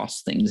of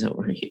toss things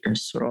over here,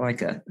 sort of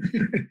like a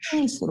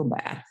nice little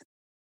bath.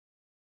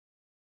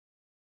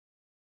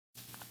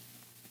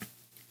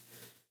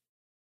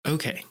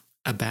 Okay,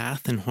 a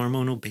bath and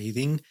hormonal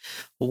bathing.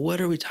 What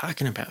are we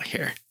talking about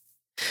here?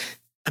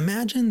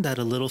 Imagine that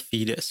a little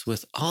fetus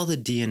with all the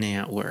DNA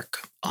at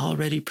work,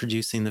 already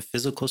producing the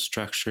physical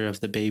structure of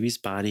the baby's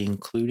body,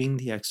 including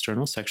the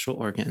external sexual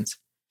organs.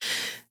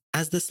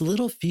 As this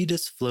little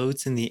fetus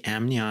floats in the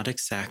amniotic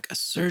sac, a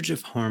surge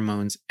of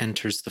hormones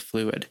enters the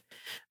fluid.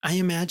 I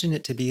imagine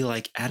it to be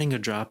like adding a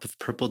drop of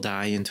purple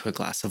dye into a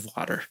glass of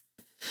water.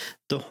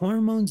 The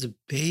hormones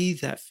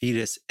bathe that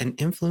fetus and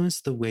influence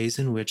the ways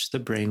in which the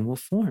brain will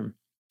form.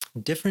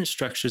 Different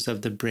structures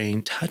of the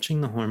brain touching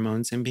the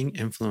hormones and being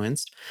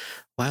influenced,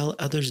 while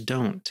others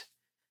don't.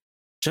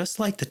 Just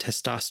like the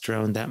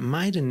testosterone that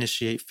might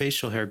initiate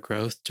facial hair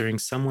growth during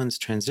someone's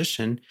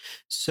transition,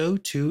 so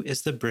too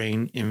is the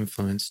brain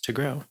influenced to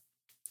grow.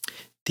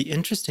 The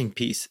interesting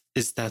piece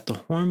is that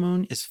the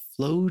hormone is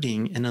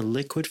floating in a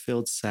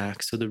liquid-filled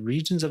sac, so the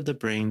regions of the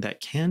brain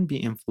that can be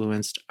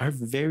influenced are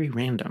very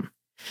random.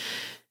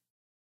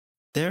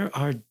 There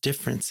are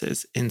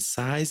differences in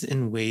size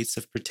and weights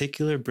of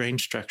particular brain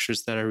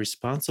structures that are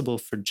responsible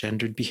for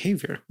gendered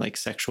behavior, like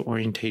sexual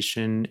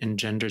orientation and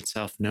gendered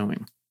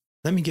self-knowing.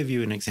 Let me give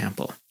you an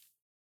example.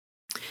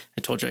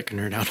 I told you I can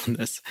nerd out on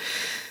this.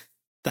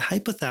 The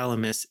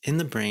hypothalamus in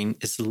the brain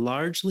is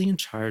largely in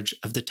charge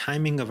of the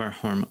timing of our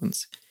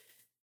hormones.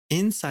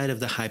 Inside of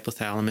the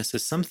hypothalamus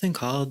is something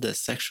called the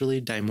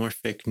sexually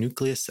dimorphic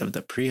nucleus of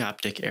the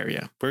preoptic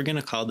area. We're going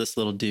to call this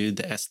little dude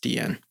the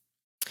SDN.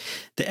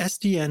 The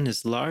SDN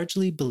is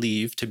largely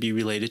believed to be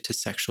related to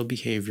sexual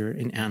behavior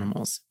in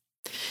animals.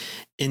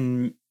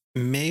 In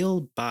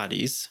male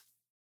bodies,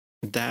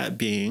 that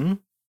being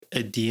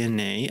a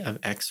DNA of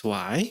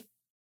XY,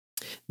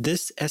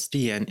 this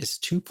SDN is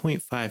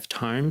 2.5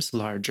 times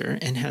larger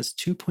and has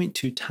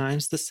 2.2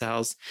 times the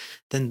cells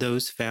than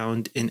those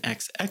found in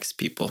XX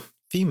people,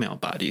 female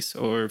bodies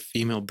or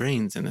female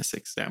brains in this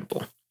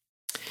example.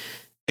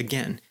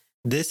 Again,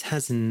 this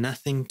has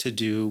nothing to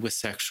do with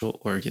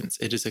sexual organs.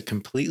 It is a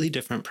completely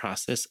different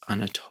process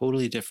on a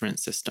totally different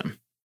system.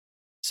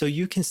 So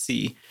you can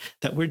see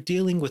that we're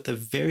dealing with a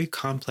very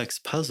complex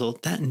puzzle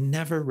that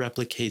never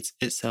replicates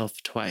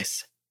itself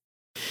twice.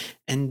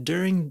 And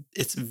during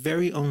its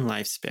very own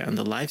lifespan,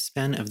 the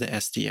lifespan of the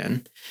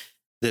SDN,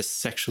 this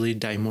sexually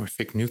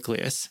dimorphic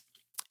nucleus,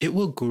 it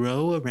will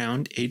grow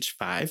around age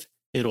 5,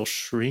 it'll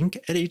shrink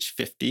at age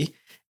 50,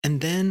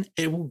 and then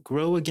it will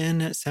grow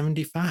again at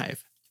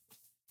 75.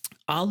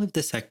 All of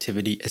this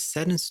activity is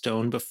set in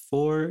stone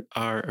before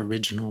our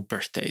original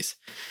birthdays.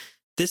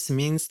 This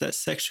means that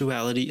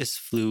sexuality is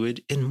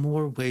fluid in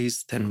more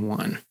ways than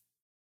one.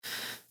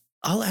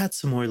 I'll add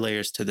some more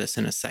layers to this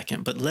in a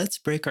second, but let's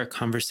break our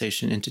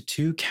conversation into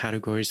 2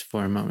 categories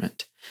for a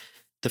moment.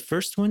 The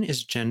first one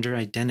is gender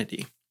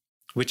identity,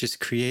 which is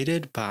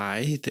created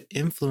by the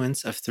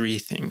influence of 3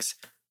 things: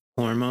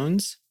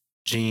 hormones,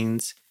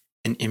 genes,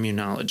 and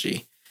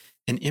immunology.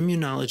 And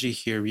immunology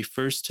here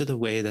refers to the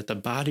way that the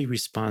body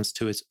responds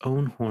to its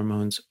own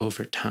hormones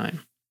over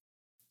time.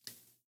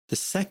 The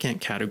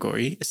second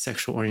category is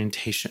sexual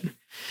orientation,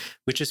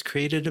 which is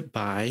created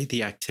by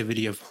the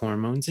activity of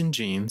hormones and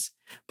genes,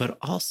 but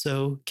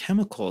also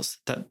chemicals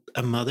that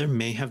a mother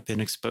may have been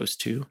exposed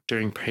to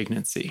during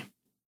pregnancy.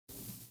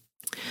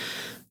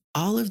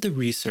 All of the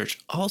research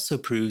also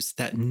proves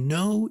that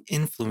no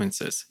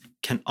influences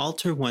can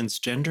alter one's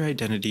gender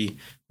identity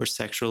or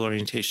sexual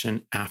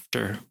orientation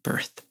after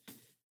birth.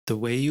 The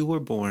way you were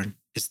born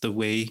is the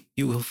way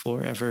you will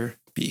forever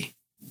be.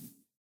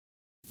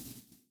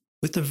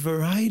 With a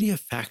variety of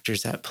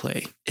factors at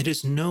play, it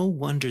is no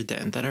wonder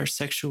then that our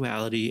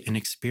sexuality and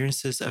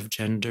experiences of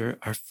gender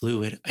are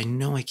fluid. I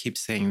know I keep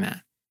saying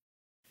that.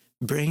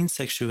 Brain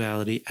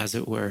sexuality, as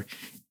it were,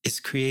 is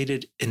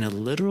created in a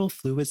literal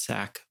fluid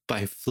sac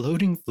by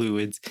floating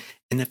fluids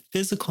in a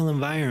physical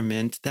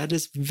environment that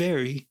is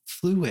very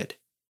fluid.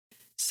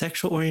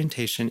 Sexual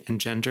orientation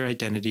and gender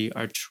identity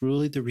are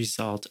truly the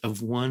result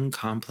of one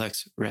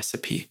complex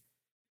recipe.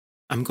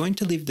 I'm going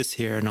to leave this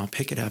here and I'll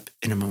pick it up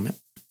in a moment.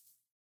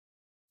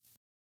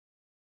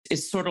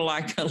 It's sort of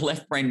like a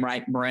left brain,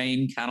 right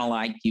brain, kind of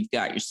like you've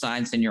got your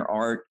science and your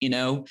art,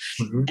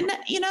 Mm-hmm. and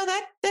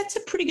that's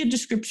a pretty good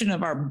description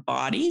of our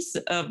bodies,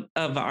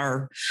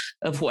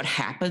 of what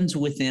happens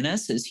within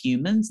us as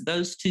humans.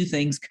 Those 2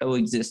 things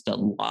coexist a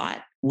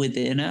lot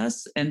within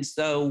us. And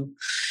so,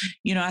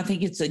 I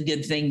think it's a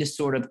good thing to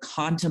sort of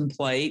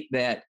contemplate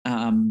that,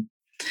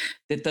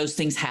 that those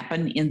things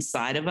happen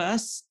inside of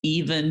us,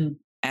 even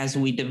as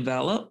we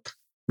develop,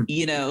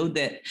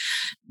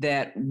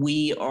 that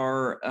we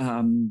are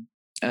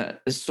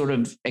sort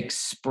of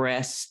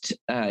expressed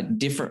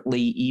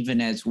differently, even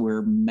as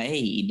we're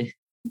made,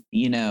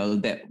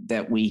 but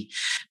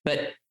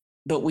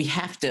we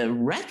have to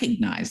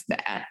recognize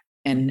that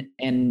and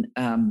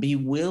be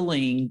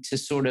willing to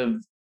sort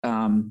of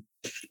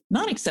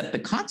not accept the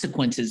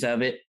consequences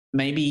of it,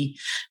 maybe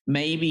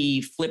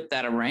flip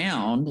that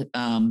around,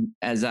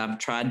 as I've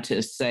tried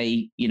to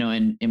say,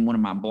 in one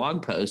of my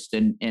blog posts,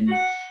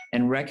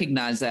 and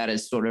recognize that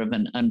as sort of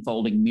an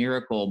unfolding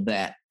miracle,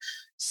 that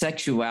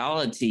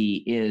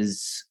sexuality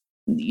is,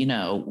 we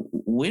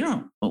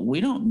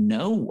don't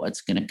know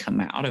what's going to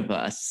come out of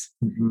us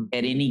Mm-hmm.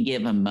 at any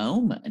given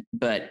moment,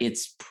 but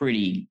it's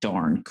pretty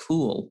darn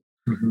cool.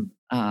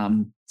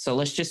 Mm-hmm. So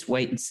let's just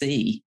wait and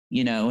see,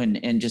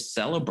 and just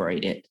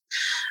celebrate it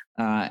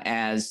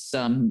as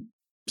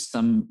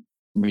some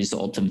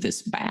result of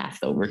this bath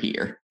over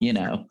here,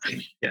 Yes.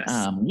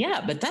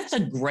 But that's a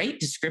great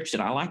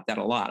description. I like that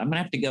a lot. I'm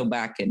gonna have to go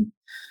back and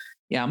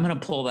I'm gonna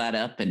pull that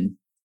up and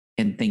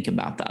think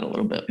about that a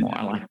little bit more.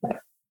 I like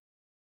that.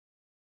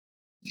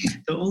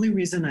 The only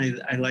reason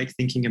I like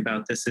thinking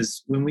about this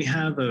is when we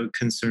have a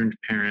concerned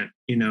parent,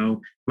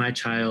 my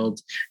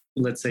child,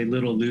 let's say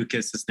little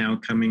Lucas, is now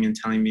coming and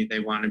telling me they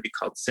want to be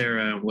called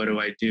Sarah. And what do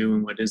I do?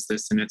 And what is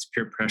this? And it's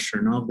peer pressure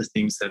and all the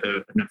things that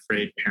an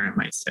afraid parent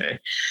might say.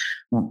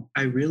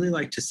 I really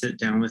like to sit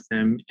down with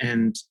them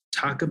and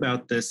talk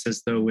about this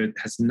as though it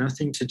has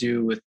nothing to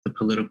do with the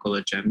political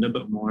agenda,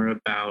 but more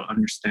about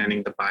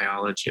understanding the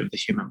biology of the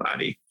human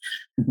body.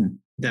 Mm-hmm.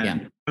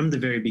 That from the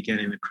very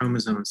beginning, the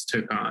chromosomes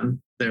took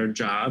on their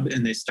job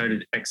and they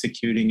started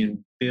executing and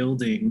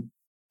building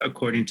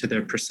according to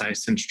their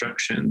precise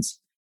instructions: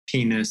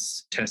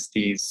 penis,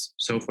 testes,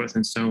 so forth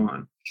and so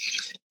on.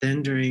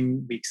 Then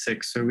during week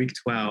 6 or week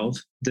 12,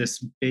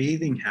 this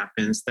bathing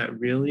happens that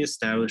really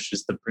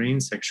establishes the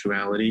brain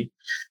sexuality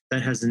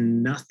that has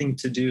nothing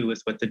to do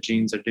with what the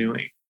genes are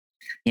doing.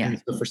 Yeah.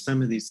 And so for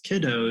some of these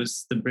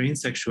kiddos, the brain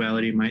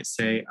sexuality might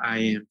say, I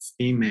am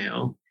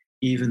female,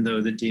 even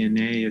though the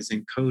DNA is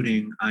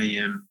encoding I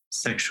am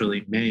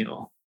sexually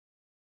male.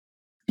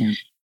 Yeah.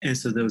 And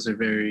so those are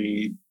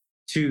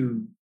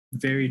two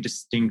very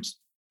distinct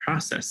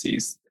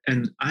processes.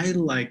 And I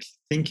like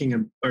thinking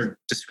of, or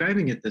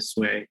describing it this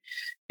way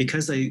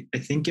because I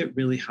think it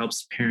really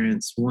helps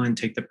parents, one,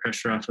 take the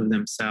pressure off of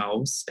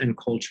themselves and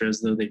culture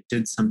as though they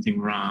did something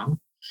wrong.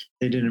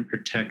 They didn't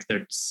protect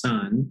their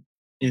son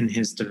in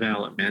his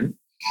development.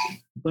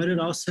 But it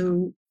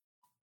also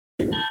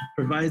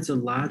provides a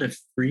lot of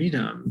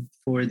freedom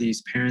for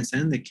these parents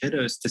and the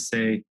kiddos to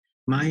say,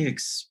 my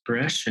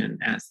expression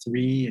at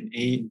 3 and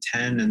 8 and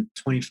 10 and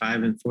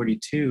 25 and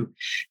 42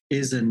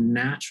 is a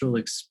natural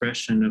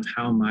expression of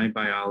how my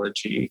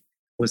biology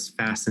was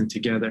fastened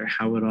together,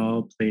 how it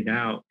all played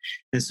out.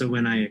 And so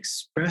when I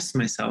express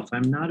myself,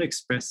 I'm not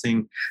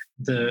expressing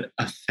the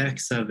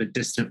effects of a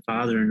distant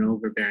father and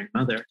overbearing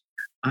mother.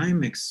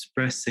 I'm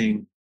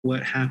expressing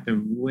what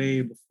happened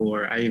way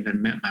before I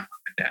even met my mom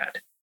and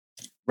dad.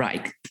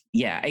 Right.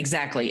 Yeah,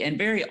 exactly. And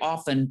very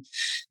often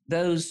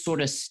those sort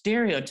of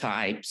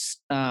stereotypes,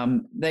 they're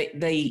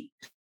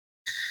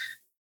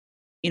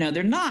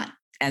not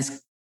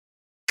as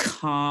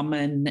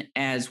common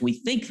as we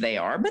think they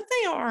are, but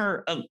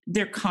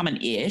they're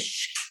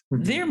common-ish.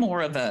 Mm-hmm. They're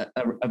more of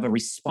a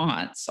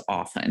response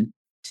often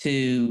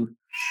to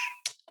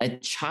a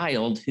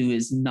child who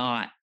is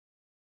not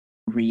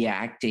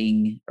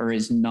reacting or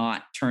is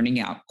not turning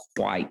out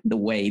quite the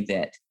way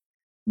that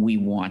we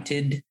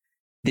wanted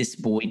this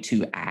boy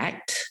to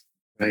act.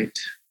 Right.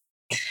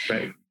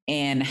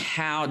 And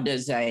how do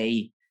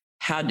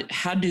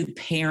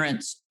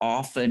parents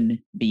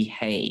often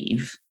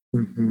behave?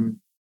 Mm-hmm.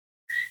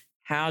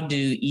 How do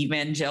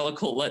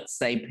evangelical, let's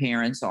say,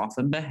 parents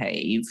often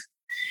behave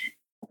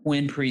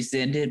when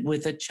presented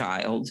with a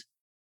child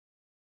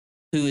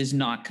who is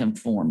not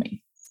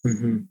conforming?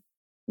 Mm-hmm.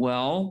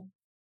 Well,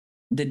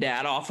 the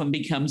dad often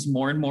becomes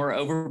more and more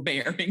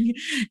overbearing,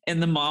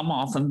 and the mom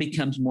often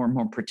becomes more and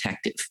more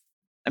protective.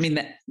 I mean,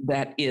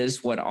 that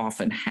is what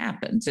often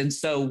happens. And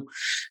so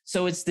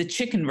it's the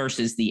chicken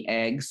versus the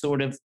egg sort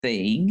of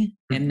thing.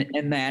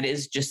 And that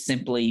is just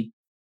simply,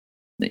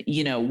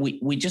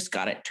 we just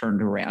got it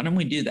turned around, and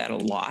we do that a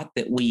lot,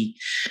 that we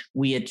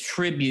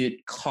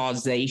attribute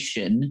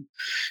causation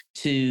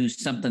to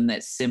something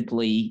that's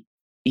simply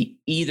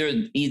either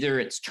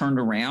it's turned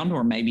around,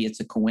 or maybe it's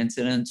a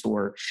coincidence,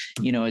 or,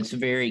 it's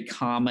very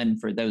common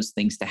for those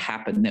things to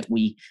happen, that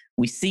we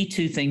see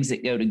two things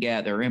that go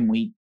together and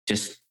we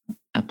just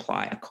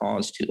apply a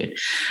cause to it.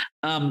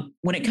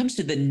 When it comes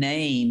to the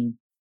name,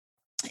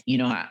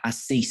 I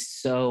see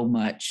so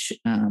much,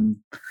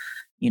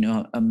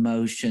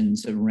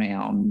 emotions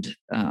around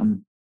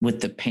with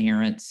the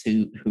parents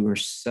who are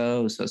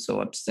so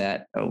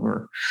upset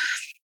over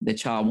the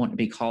child wanting to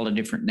be called a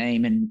different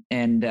name.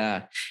 And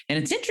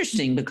it's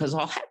interesting because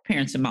I'll have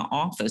parents in my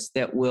office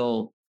that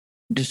will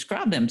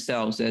describe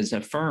themselves as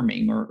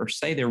affirming or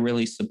say they're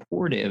really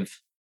supportive.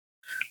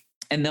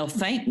 And they'll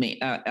thank me.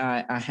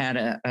 I had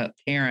a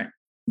parent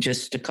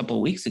just a couple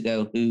of weeks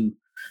ago who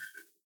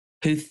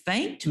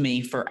thanked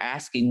me for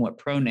asking what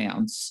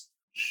pronouns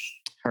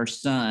her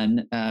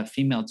son,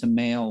 female to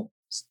male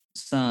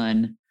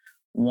son,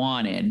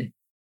 wanted,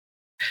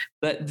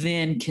 but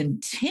then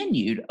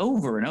continued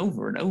over and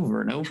over and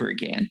over and over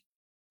again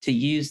to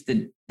use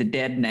the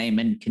dead name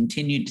and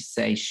continued to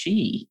say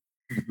she.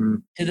 Mm-hmm.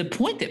 To the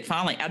point that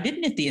finally, I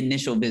didn't at the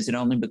initial visit,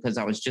 only because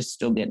I was just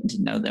still getting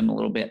to know them a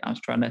little bit. I was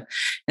trying to,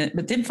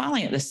 but then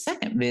finally at the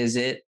second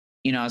visit,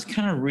 I was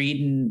kind of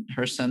reading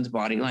her son's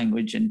body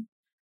language, and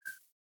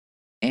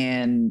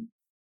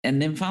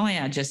then finally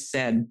I just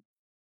said,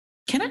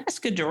 "Can I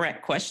ask a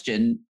direct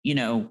question?"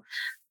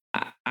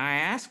 I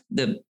asked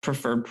the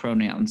preferred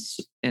pronouns,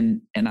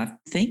 and I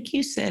think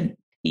you said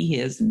he,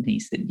 his, and he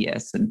said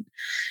yes,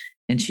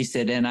 and she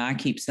said, and I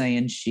keep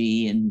saying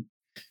she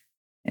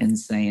and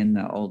saying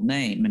the old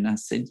name. And I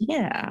said,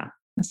 yeah.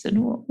 I said,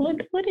 well,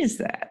 what is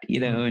that?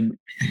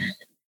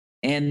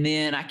 And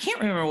then I can't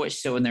remember what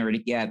show when they were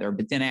together,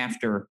 but then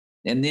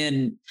and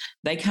then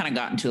they kind of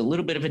got into a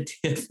little bit of a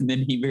tiff, and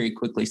then he very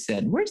quickly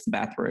said, where's the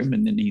bathroom?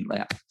 And then he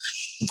left.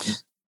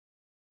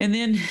 And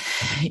then,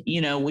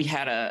 we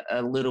had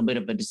a little bit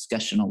of a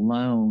discussion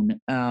alone.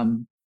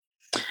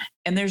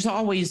 And there's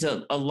always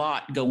a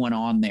lot going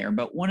on there.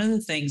 But one of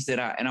the things that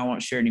I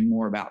won't share any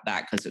more about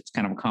that because it's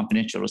kind of a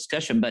confidential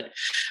discussion, but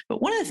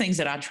one of the things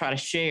that I try to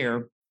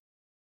share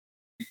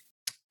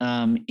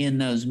in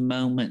those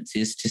moments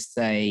is to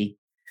say,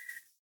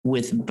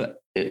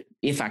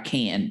 if I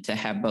can, to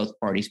have both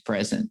parties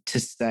present, to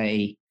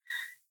say,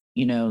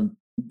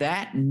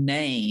 that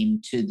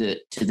name to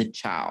the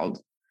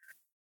child,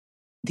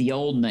 the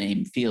old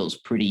name feels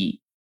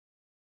pretty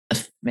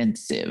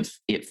offensive.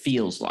 It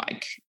feels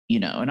like,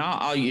 and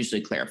I'll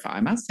usually clarify,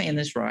 am I saying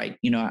this right?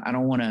 I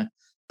don't want to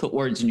put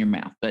words in your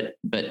mouth, but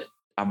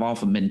I've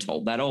often been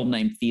told that old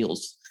name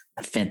feels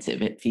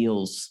offensive. It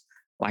feels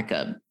like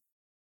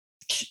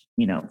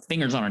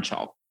fingers on a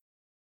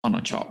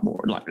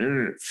chalkboard, like,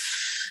 ugh.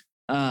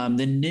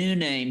 the new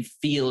name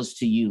feels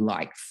to you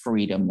like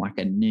freedom, like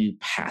a new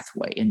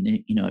pathway. And,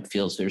 it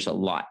feels there's a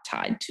lot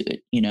tied to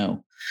it,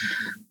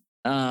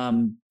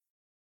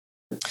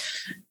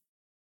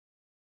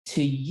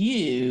 to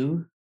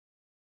you,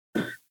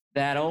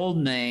 that old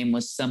name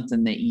was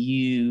something that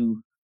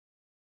you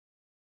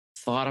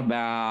thought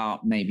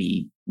about,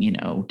 maybe,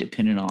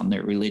 depending on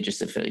their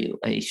religious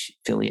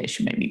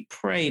affiliation, maybe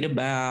prayed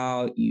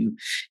about.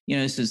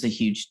 This is a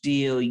huge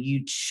deal.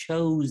 You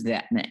chose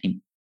that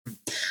name.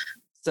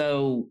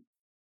 So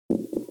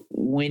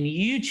when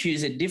you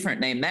choose a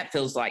different name, that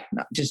feels like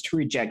not just a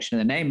rejection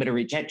of the name, but a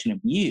rejection of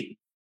you.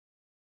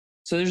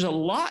 So there's a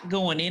lot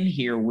going in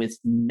here with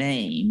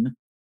name.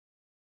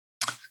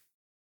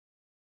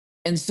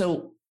 And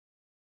so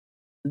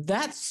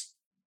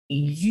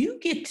you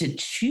get to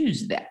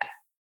choose that.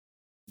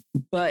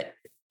 But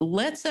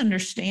let's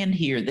understand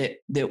here that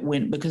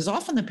because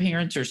often the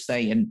parents are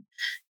saying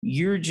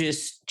you're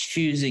just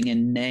choosing a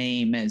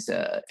name as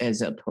a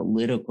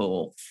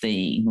political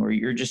thing, or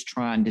you're just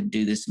trying to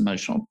do this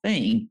emotional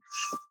thing.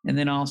 And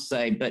then I'll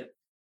say, but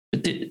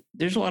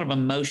there's a lot of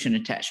emotion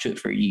attached to it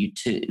for you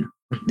too.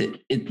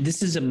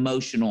 This is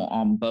emotional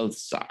on both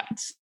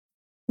sides.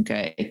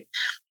 Okay.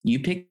 You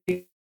pick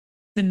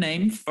the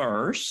name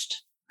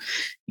first.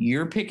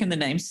 You're picking the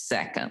name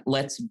second.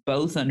 Let's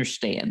both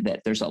understand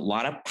that there's a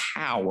lot of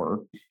power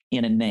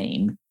in a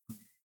name,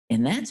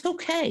 and that's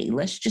okay.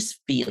 Let's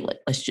just feel it.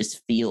 Let's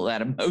just feel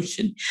that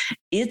emotion.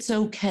 It's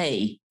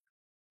okay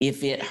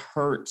if it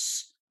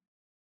hurts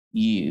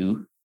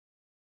you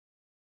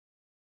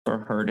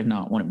for her to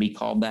not want to be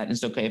called that.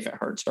 It's okay if it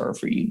hurts her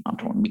for you not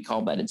to want to be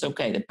called that. It's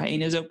okay. The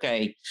pain is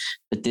okay,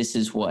 but this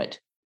is what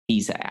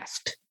he's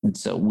asked. And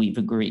so we've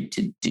agreed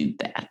to do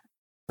that.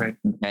 Right.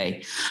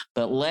 Okay.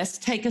 But let's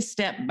take a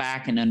step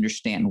back and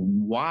understand,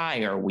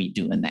 why are we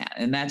doing that?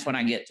 And that's when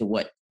I get to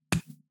what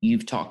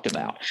you've talked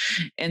about.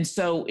 And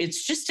so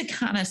it's just to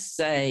kind of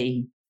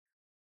say,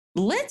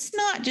 let's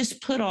not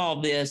just put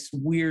all this,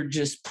 we're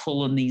just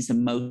pulling these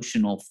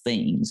emotional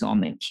things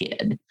on the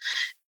kid,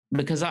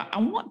 because I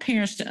want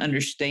parents to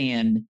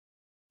understand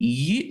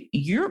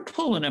you're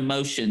pulling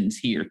emotions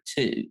here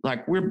too.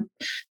 Like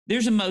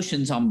there's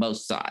emotions on both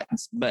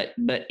sides, but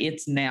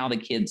it's now the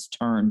kid's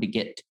turn to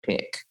get to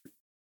pick.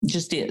 It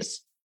just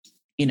is,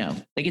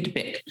 they get to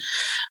pick.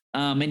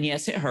 And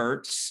yes, it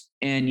hurts,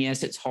 and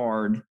yes, it's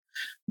hard,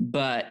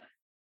 but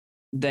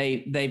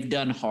they've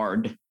done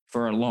hard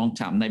for a long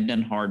time. They've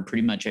done hard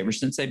pretty much ever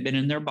since they've been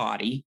in their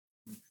body.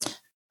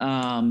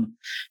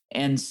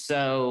 And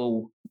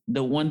so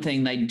the one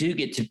thing they do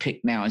get to pick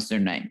now is their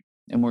name,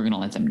 and we're going to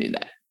let them do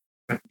that.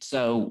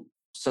 So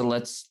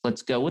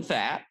let's go with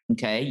that.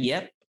 Okay.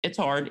 Yep. It's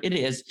hard. It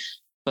is,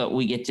 but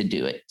we get to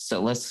do it.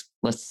 So let's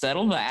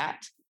settle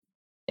that,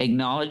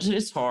 acknowledge that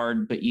it's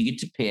hard, but you get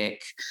to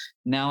pick.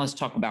 Now let's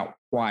talk about,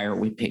 why are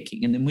we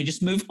picking? And then we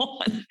just move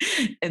on.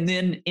 And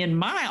then in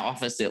my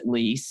office, at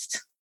least,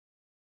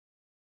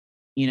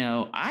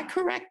 I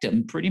correct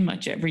them pretty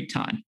much every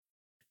time,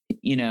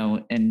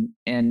 and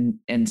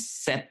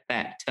set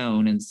that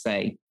tone and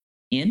say,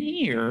 in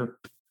here,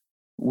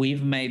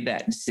 we've made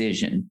that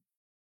decision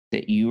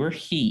that you are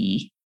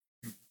he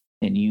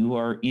and you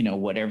are,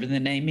 whatever the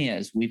name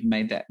is, we've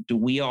made that. Do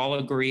we all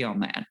agree on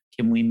that?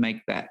 Can we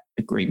make that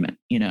agreement?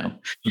 I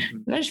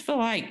just feel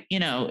like,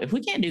 if we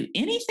can't do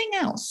anything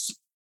else,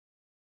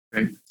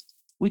 right,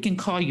 we can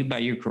call you by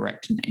your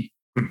correct name.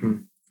 Mm-hmm.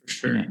 For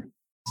sure.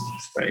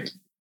 Right.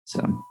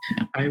 So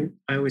I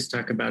always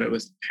talk about it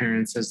with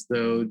parents as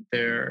though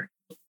they've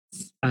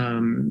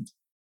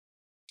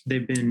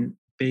been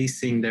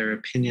basing their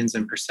opinions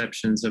and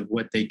perceptions of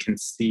what they can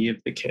see of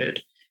the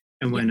kid.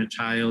 And when a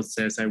child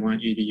says, I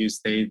want you to use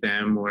they,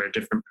 them, or a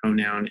different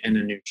pronoun in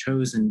a new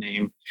chosen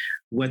name,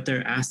 what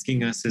they're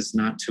asking us is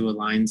not to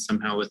align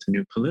somehow with a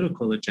new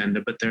political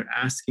agenda, but they're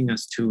asking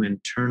us to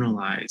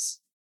internalize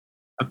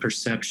a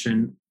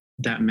perception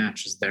that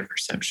matches their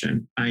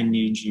perception. I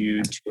need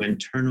you to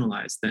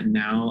internalize that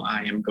now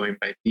I am going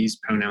by these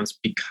pronouns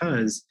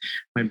because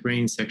my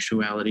brain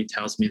sexuality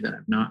tells me that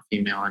I'm not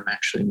female, I'm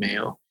actually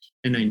male.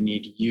 And I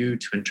need you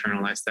to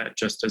internalize that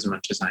just as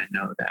much as I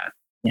know that.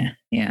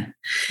 Yeah.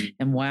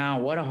 And wow,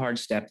 what a hard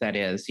step that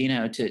is,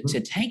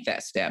 to take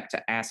that step,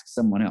 to ask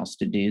someone else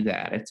to do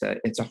that.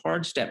 It's a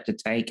hard step to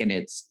take, and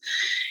it's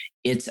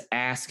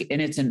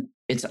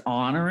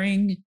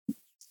honoring,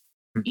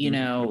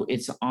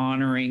 it's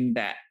honoring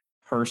that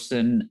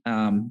person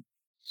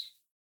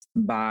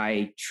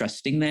by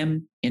trusting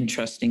them,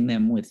 entrusting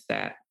them with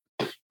that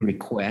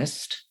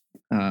request,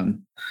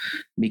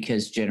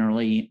 because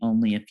generally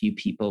only a few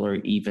people are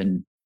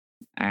even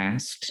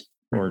asked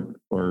or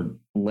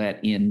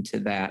let into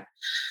that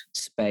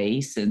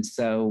space. And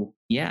so,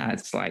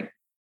 it's like,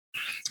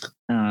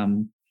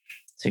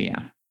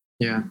 Yeah.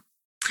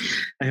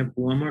 I have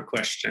one more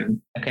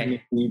question.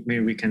 Okay.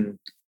 Maybe we can,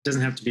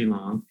 doesn't have to be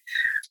long,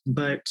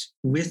 but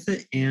with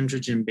the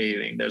androgen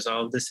bathing, there's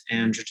all this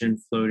androgen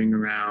floating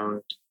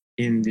around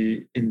in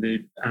the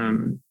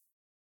in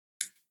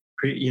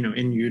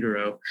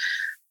utero.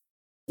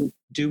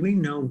 do we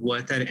know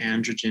what that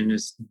androgen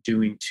is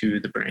doing to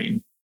the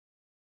brain?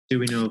 Do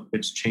we know if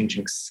it's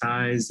changing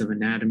size of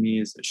anatomy?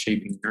 Is it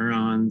shaping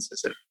neurons?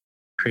 Is it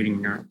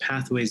creating neural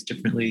pathways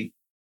differently?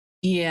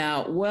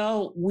 Yeah,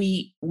 well,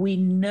 we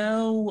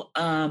know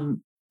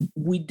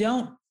we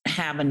don't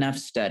have enough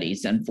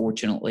studies,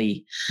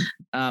 unfortunately,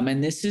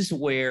 and this is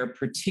where,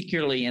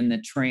 particularly in the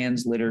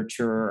trans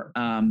literature,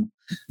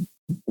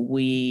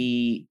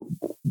 we're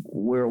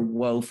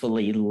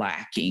woefully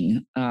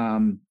lacking.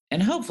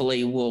 And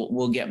hopefully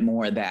we'll get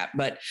more of that.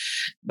 But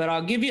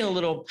I'll give you a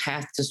little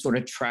path to sort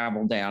of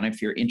travel down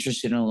if you're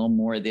interested in a little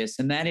more of this.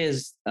 And that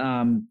is,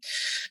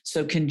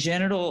 so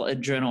congenital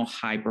adrenal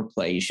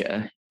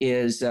hyperplasia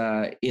is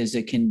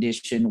a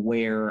condition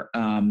where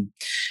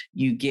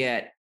you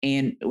get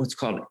what's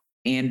called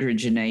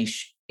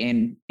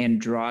androgenization.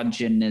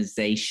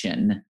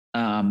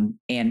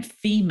 And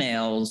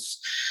females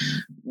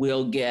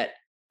will get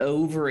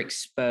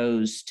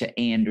overexposed to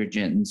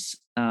androgens,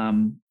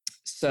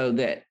 so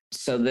that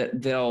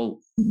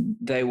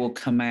they will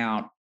come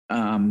out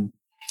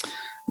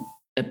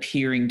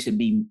appearing to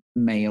be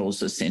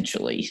males,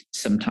 essentially,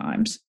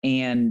 sometimes.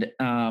 And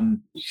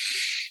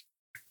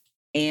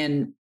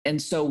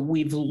so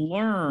we've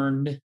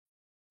learned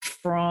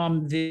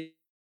from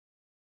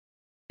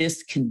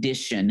this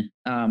condition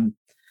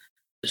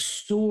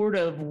sort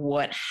of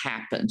what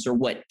happens or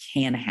what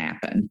can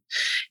happen,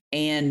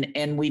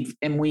 and we've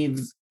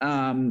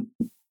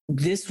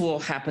this will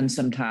happen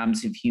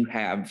sometimes if you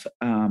have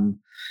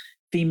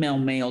female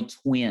male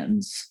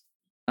twins.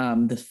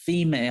 The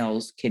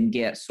females can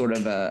get sort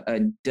of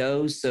a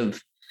dose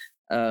of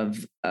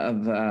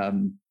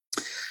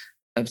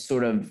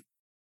sort of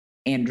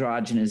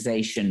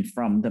androgenization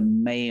from the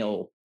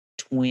male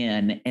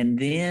twin, and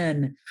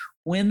then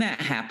when that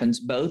happens,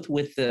 both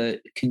with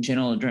the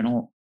congenital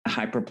adrenal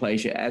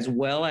hyperplasia as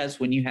well as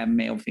when you have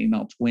male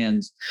female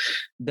twins,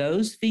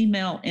 those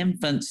female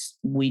infants,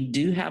 we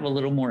do have a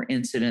little more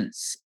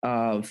incidence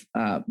of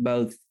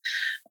both.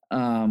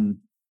 Now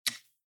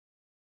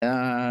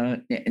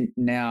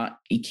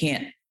you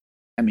can't,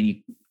 I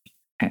mean,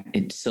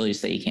 it's silly to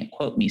say you can't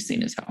quote me,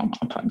 seeing as how I'm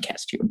on a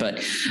podcast here,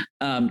 but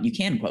you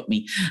can quote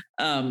me,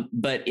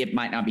 but it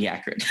might not be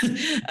accurate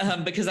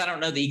because I don't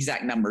know the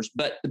exact numbers.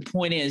 But the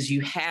point is,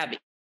 you have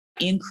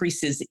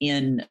increases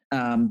in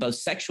both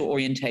sexual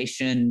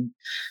orientation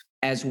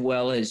as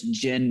well as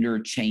gender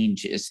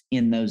changes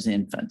in those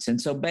infants.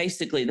 And so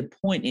basically the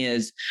point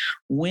is,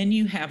 when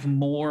you have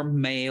more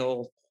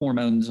male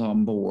hormones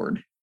on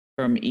board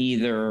from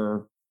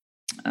either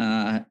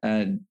a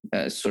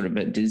sort of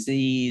a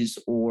disease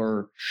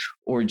or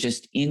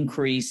just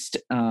increased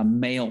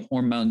male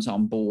hormones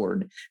on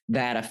board,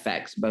 that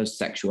affects both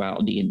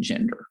sexuality and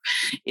gender.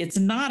 It's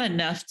not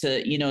enough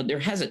to,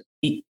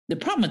 the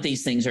problem with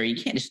these things are you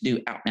can't just do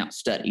out and out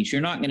studies.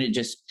 You're not going to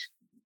just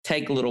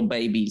take little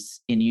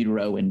babies in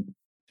utero and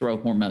throw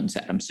hormones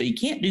at them. So you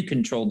can't do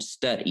controlled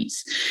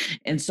studies.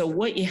 And so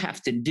what you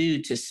have to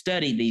do to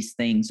study these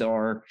things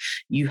are,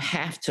 you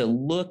have to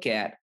look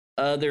at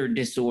other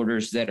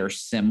disorders that are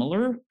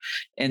similar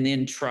and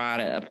then try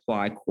to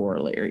apply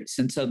corollaries.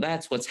 And so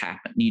that's what's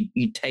happened.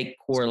 You take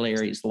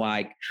corollaries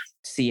like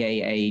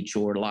CAH,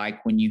 or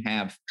like when you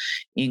have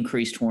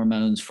increased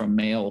hormones from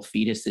male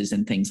fetuses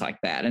and things like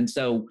that. And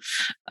so,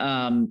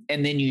 and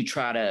then you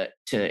try to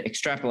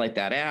extrapolate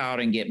that out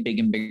and get big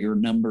and bigger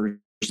numbers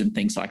and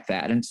things like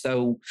that. And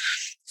so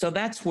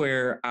that's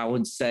where I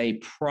would say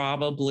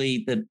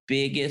probably the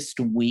biggest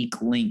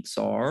weak links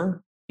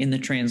are in the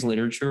trans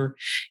literature,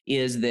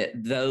 is that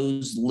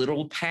those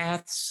little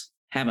paths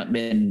haven't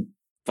been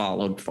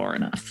followed far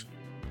enough.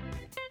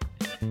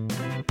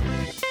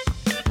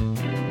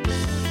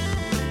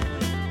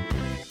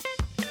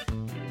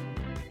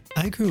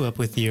 I grew up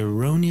with the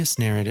erroneous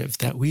narrative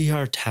that we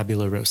are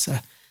tabula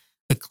rasa,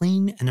 a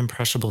clean and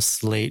impressionable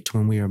slate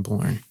when we are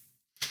born.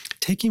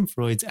 Taking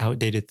Freud's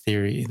outdated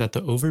theory that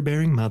the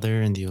overbearing mother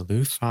and the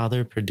aloof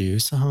father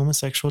produce a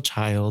homosexual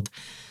child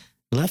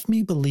left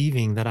me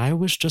believing that I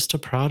was just a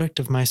product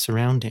of my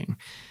surrounding.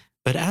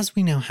 But as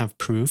we now have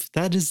proof,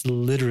 that is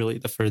literally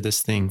the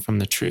furthest thing from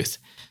the truth.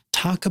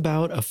 Talk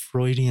about a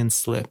Freudian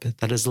slip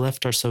that has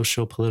left our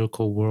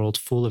socio-political world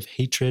full of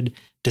hatred,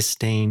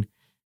 disdain,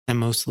 and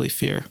mostly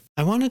fear.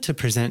 I wanted to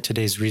present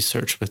today's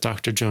research with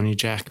Dr. Joni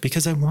Jack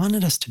because I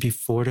wanted us to be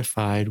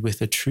fortified with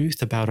the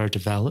truth about our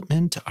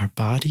development, our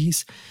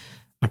bodies,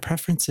 our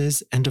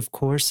preferences, and of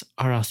course,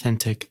 our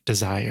authentic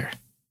desire.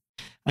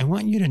 I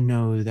want you to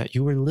know that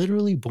you were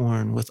literally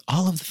born with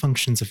all of the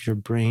functions of your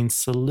brain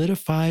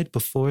solidified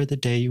before the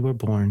day you were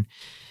born,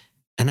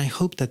 and I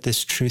hope that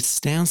this truth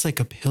stands like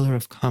a pillar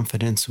of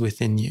confidence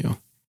within you.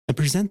 I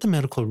present the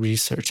medical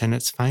research and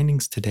its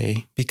findings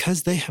today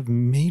because they have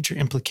major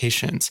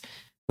implications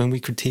when we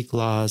critique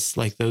laws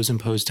like those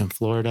imposed in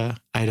Florida,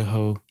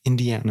 Idaho,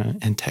 Indiana,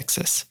 and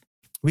Texas.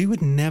 We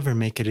would never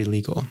make it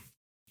illegal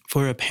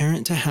for a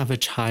parent to have a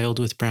child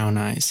with brown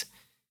eyes,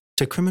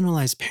 to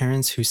criminalize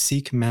parents who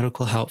seek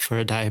medical help for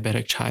a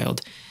diabetic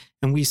child,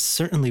 and we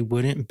certainly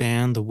wouldn't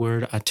ban the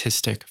word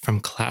autistic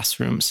from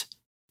classrooms.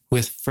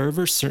 with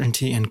fervor,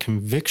 certainty, and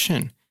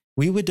conviction.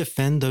 We would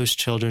defend those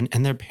children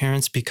and their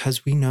parents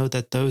because we know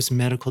that those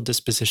medical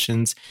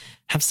dispositions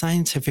have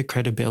scientific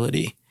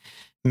credibility.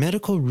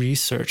 Medical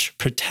research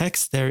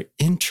protects their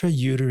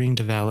intrauterine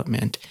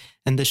development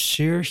and the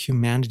sheer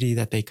humanity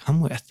that they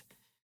come with.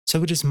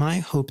 So it is my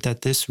hope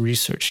that this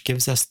research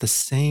gives us the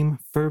same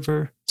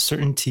fervor,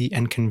 certainty,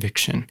 and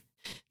conviction.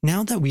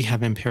 Now that we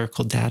have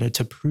empirical data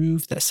to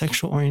prove that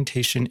sexual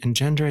orientation and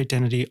gender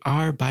identity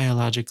are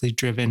biologically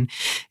driven,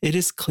 it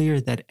is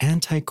clear that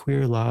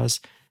anti-queer laws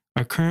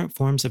are current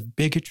forms of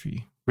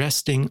bigotry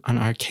resting on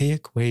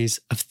archaic ways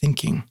of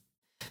thinking.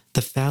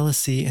 The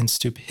fallacy and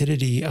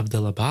stupidity of the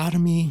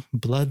lobotomy,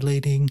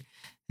 bloodletting,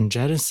 and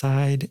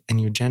genocide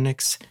and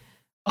eugenics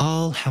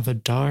all have a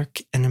dark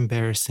and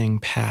embarrassing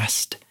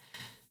past.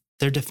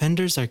 Their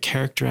defenders are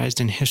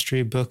characterized in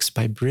history books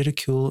by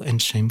ridicule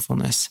and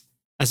shamefulness.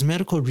 As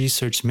medical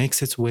research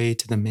makes its way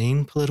to the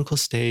main political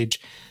stage,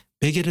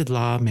 bigoted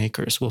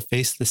lawmakers will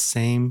face the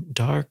same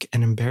dark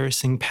and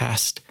embarrassing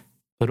past,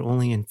 but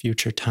only in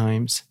future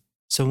times.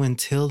 So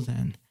until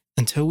then,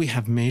 until we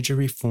have major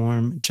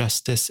reform,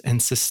 justice,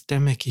 and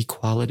systemic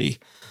equality,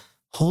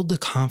 hold the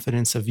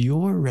confidence of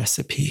your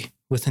recipe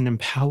with an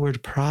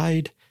empowered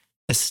pride,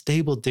 a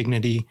stable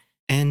dignity,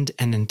 and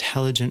an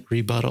intelligent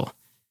rebuttal.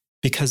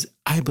 Because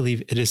I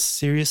believe it is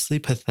seriously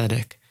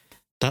pathetic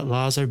that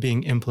laws are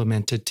being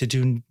implemented to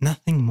do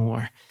nothing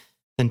more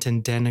than to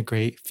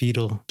denigrate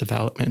fetal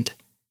development.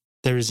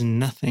 There is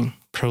nothing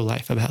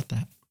pro-life about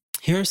that.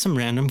 Here are some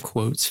random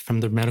quotes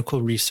from the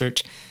medical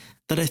research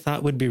that I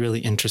thought would be really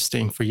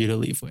interesting for you to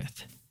leave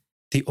with.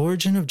 The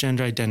origin of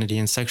gender identity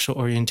and sexual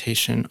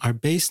orientation are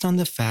based on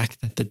the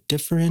fact that the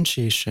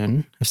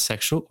differentiation of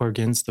sexual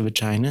organs, the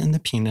vagina and the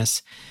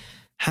penis,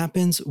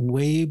 happens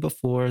way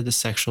before the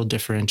sexual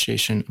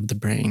differentiation of the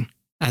brain.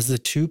 As the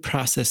two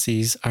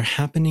processes are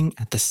happening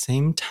at the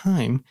same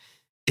time,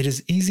 it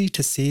is easy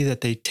to see that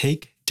they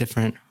take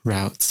different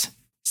routes.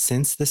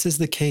 Since this is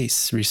the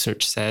case,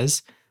 research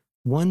says,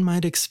 one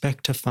might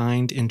expect to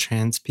find in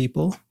trans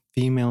people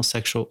female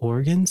sexual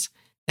organs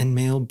and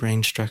male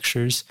brain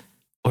structures,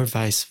 or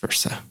vice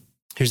versa.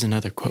 Here's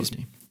another quote.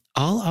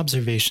 All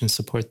observations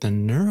support the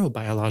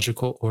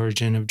neurobiological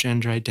origin of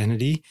gender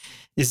identity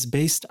is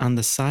based on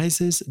the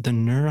sizes, the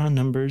neuron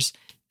numbers,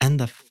 and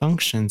the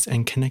functions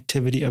and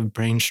connectivity of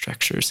brain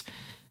structures,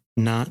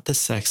 not the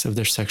sex of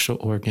their sexual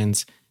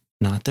organs,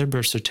 not their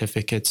birth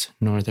certificates,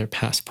 nor their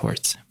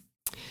passports.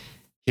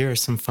 Here are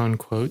some fun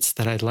quotes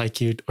that I'd like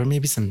you, or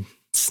maybe some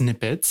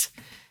snippets.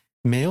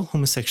 Male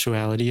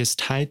homosexuality is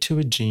tied to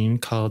a gene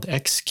called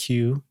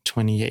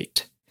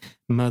XQ28.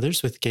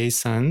 Mothers with gay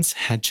sons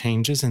had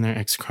changes in their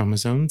X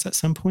chromosomes at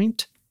some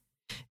point.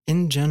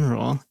 In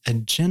general, a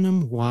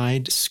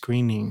genome-wide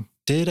screening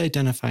did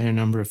identify a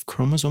number of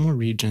chromosomal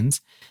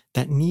regions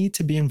that need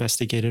to be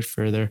investigated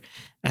further,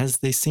 as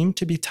they seem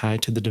to be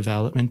tied to the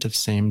development of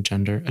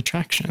same-gender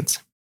attractions.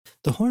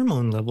 The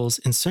hormone levels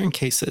in certain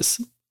cases,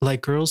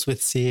 like girls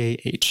with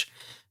CAH,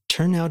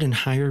 turn out in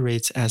higher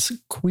rates as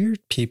queer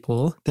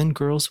people than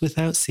girls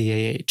without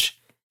CAH.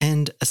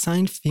 And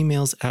assigned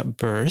females at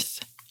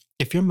birth,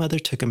 if your mother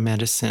took a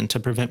medicine to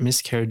prevent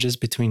miscarriages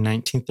between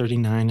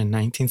 1939 and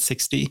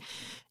 1960,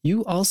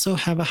 you also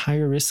have a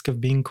higher risk of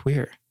being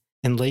queer.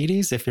 And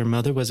ladies, if your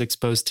mother was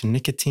exposed to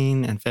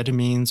nicotine,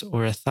 amphetamines,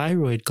 or a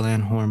thyroid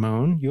gland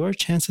hormone, your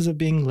chances of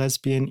being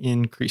lesbian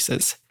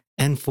increases.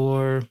 And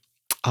for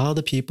all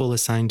the people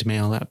assigned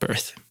male at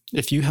birth,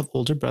 if you have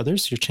older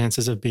brothers, your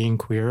chances of being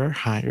queer are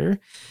higher.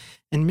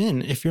 And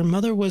men, if your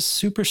mother was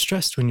super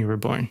stressed when you were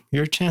born,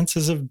 your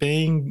chances of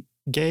being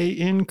gay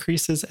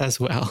increases as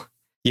well.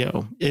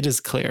 Yo, it is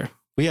clear.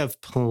 We have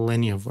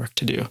plenty of work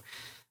to do.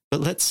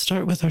 But let's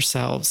start with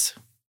ourselves.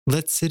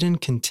 Let's sit in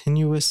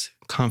continuous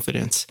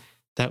confidence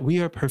that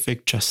we are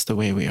perfect just the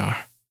way we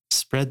are.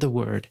 Spread the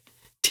word.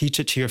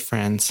 Teach it to your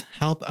friends.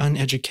 Help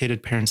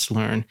uneducated parents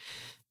learn.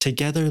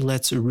 Together,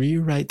 let's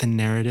rewrite the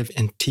narrative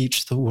and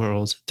teach the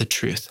world the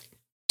truth.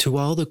 To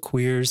all the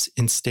queers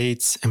in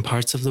states and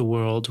parts of the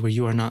world where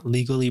you are not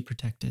legally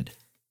protected,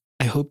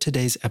 I hope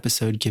today's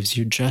episode gives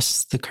you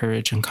just the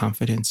courage and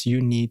confidence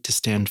you need to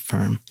stand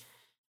firm.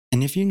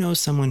 And if you know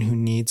someone who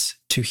needs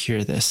to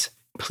hear this,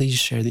 please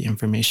share the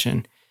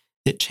information.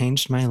 It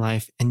changed my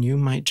life, and you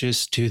might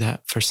just do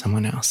that for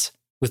someone else.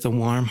 With a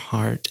warm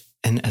heart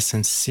and a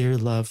sincere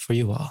love for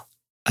you all.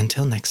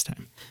 Until next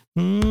time.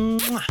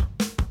 Mwah.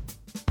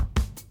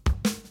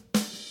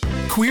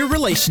 Queer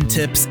Relation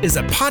Tips is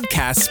a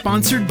podcast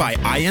sponsored by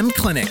I Am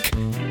Clinic,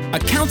 a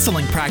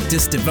counseling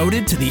practice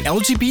devoted to the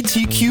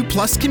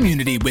LGBTQ+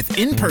 community with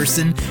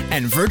in-person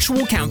and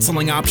virtual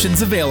counseling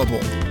options available.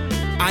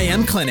 I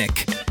Am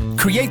Clinic.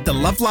 Create the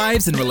love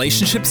lives and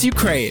relationships you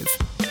crave.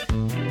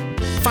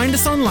 Find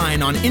us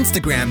online on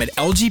Instagram at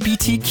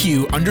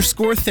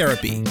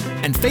LGBTQ_therapy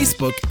and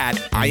Facebook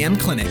at I Am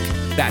Clinic.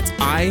 That's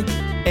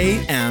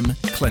I-AM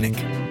Clinic.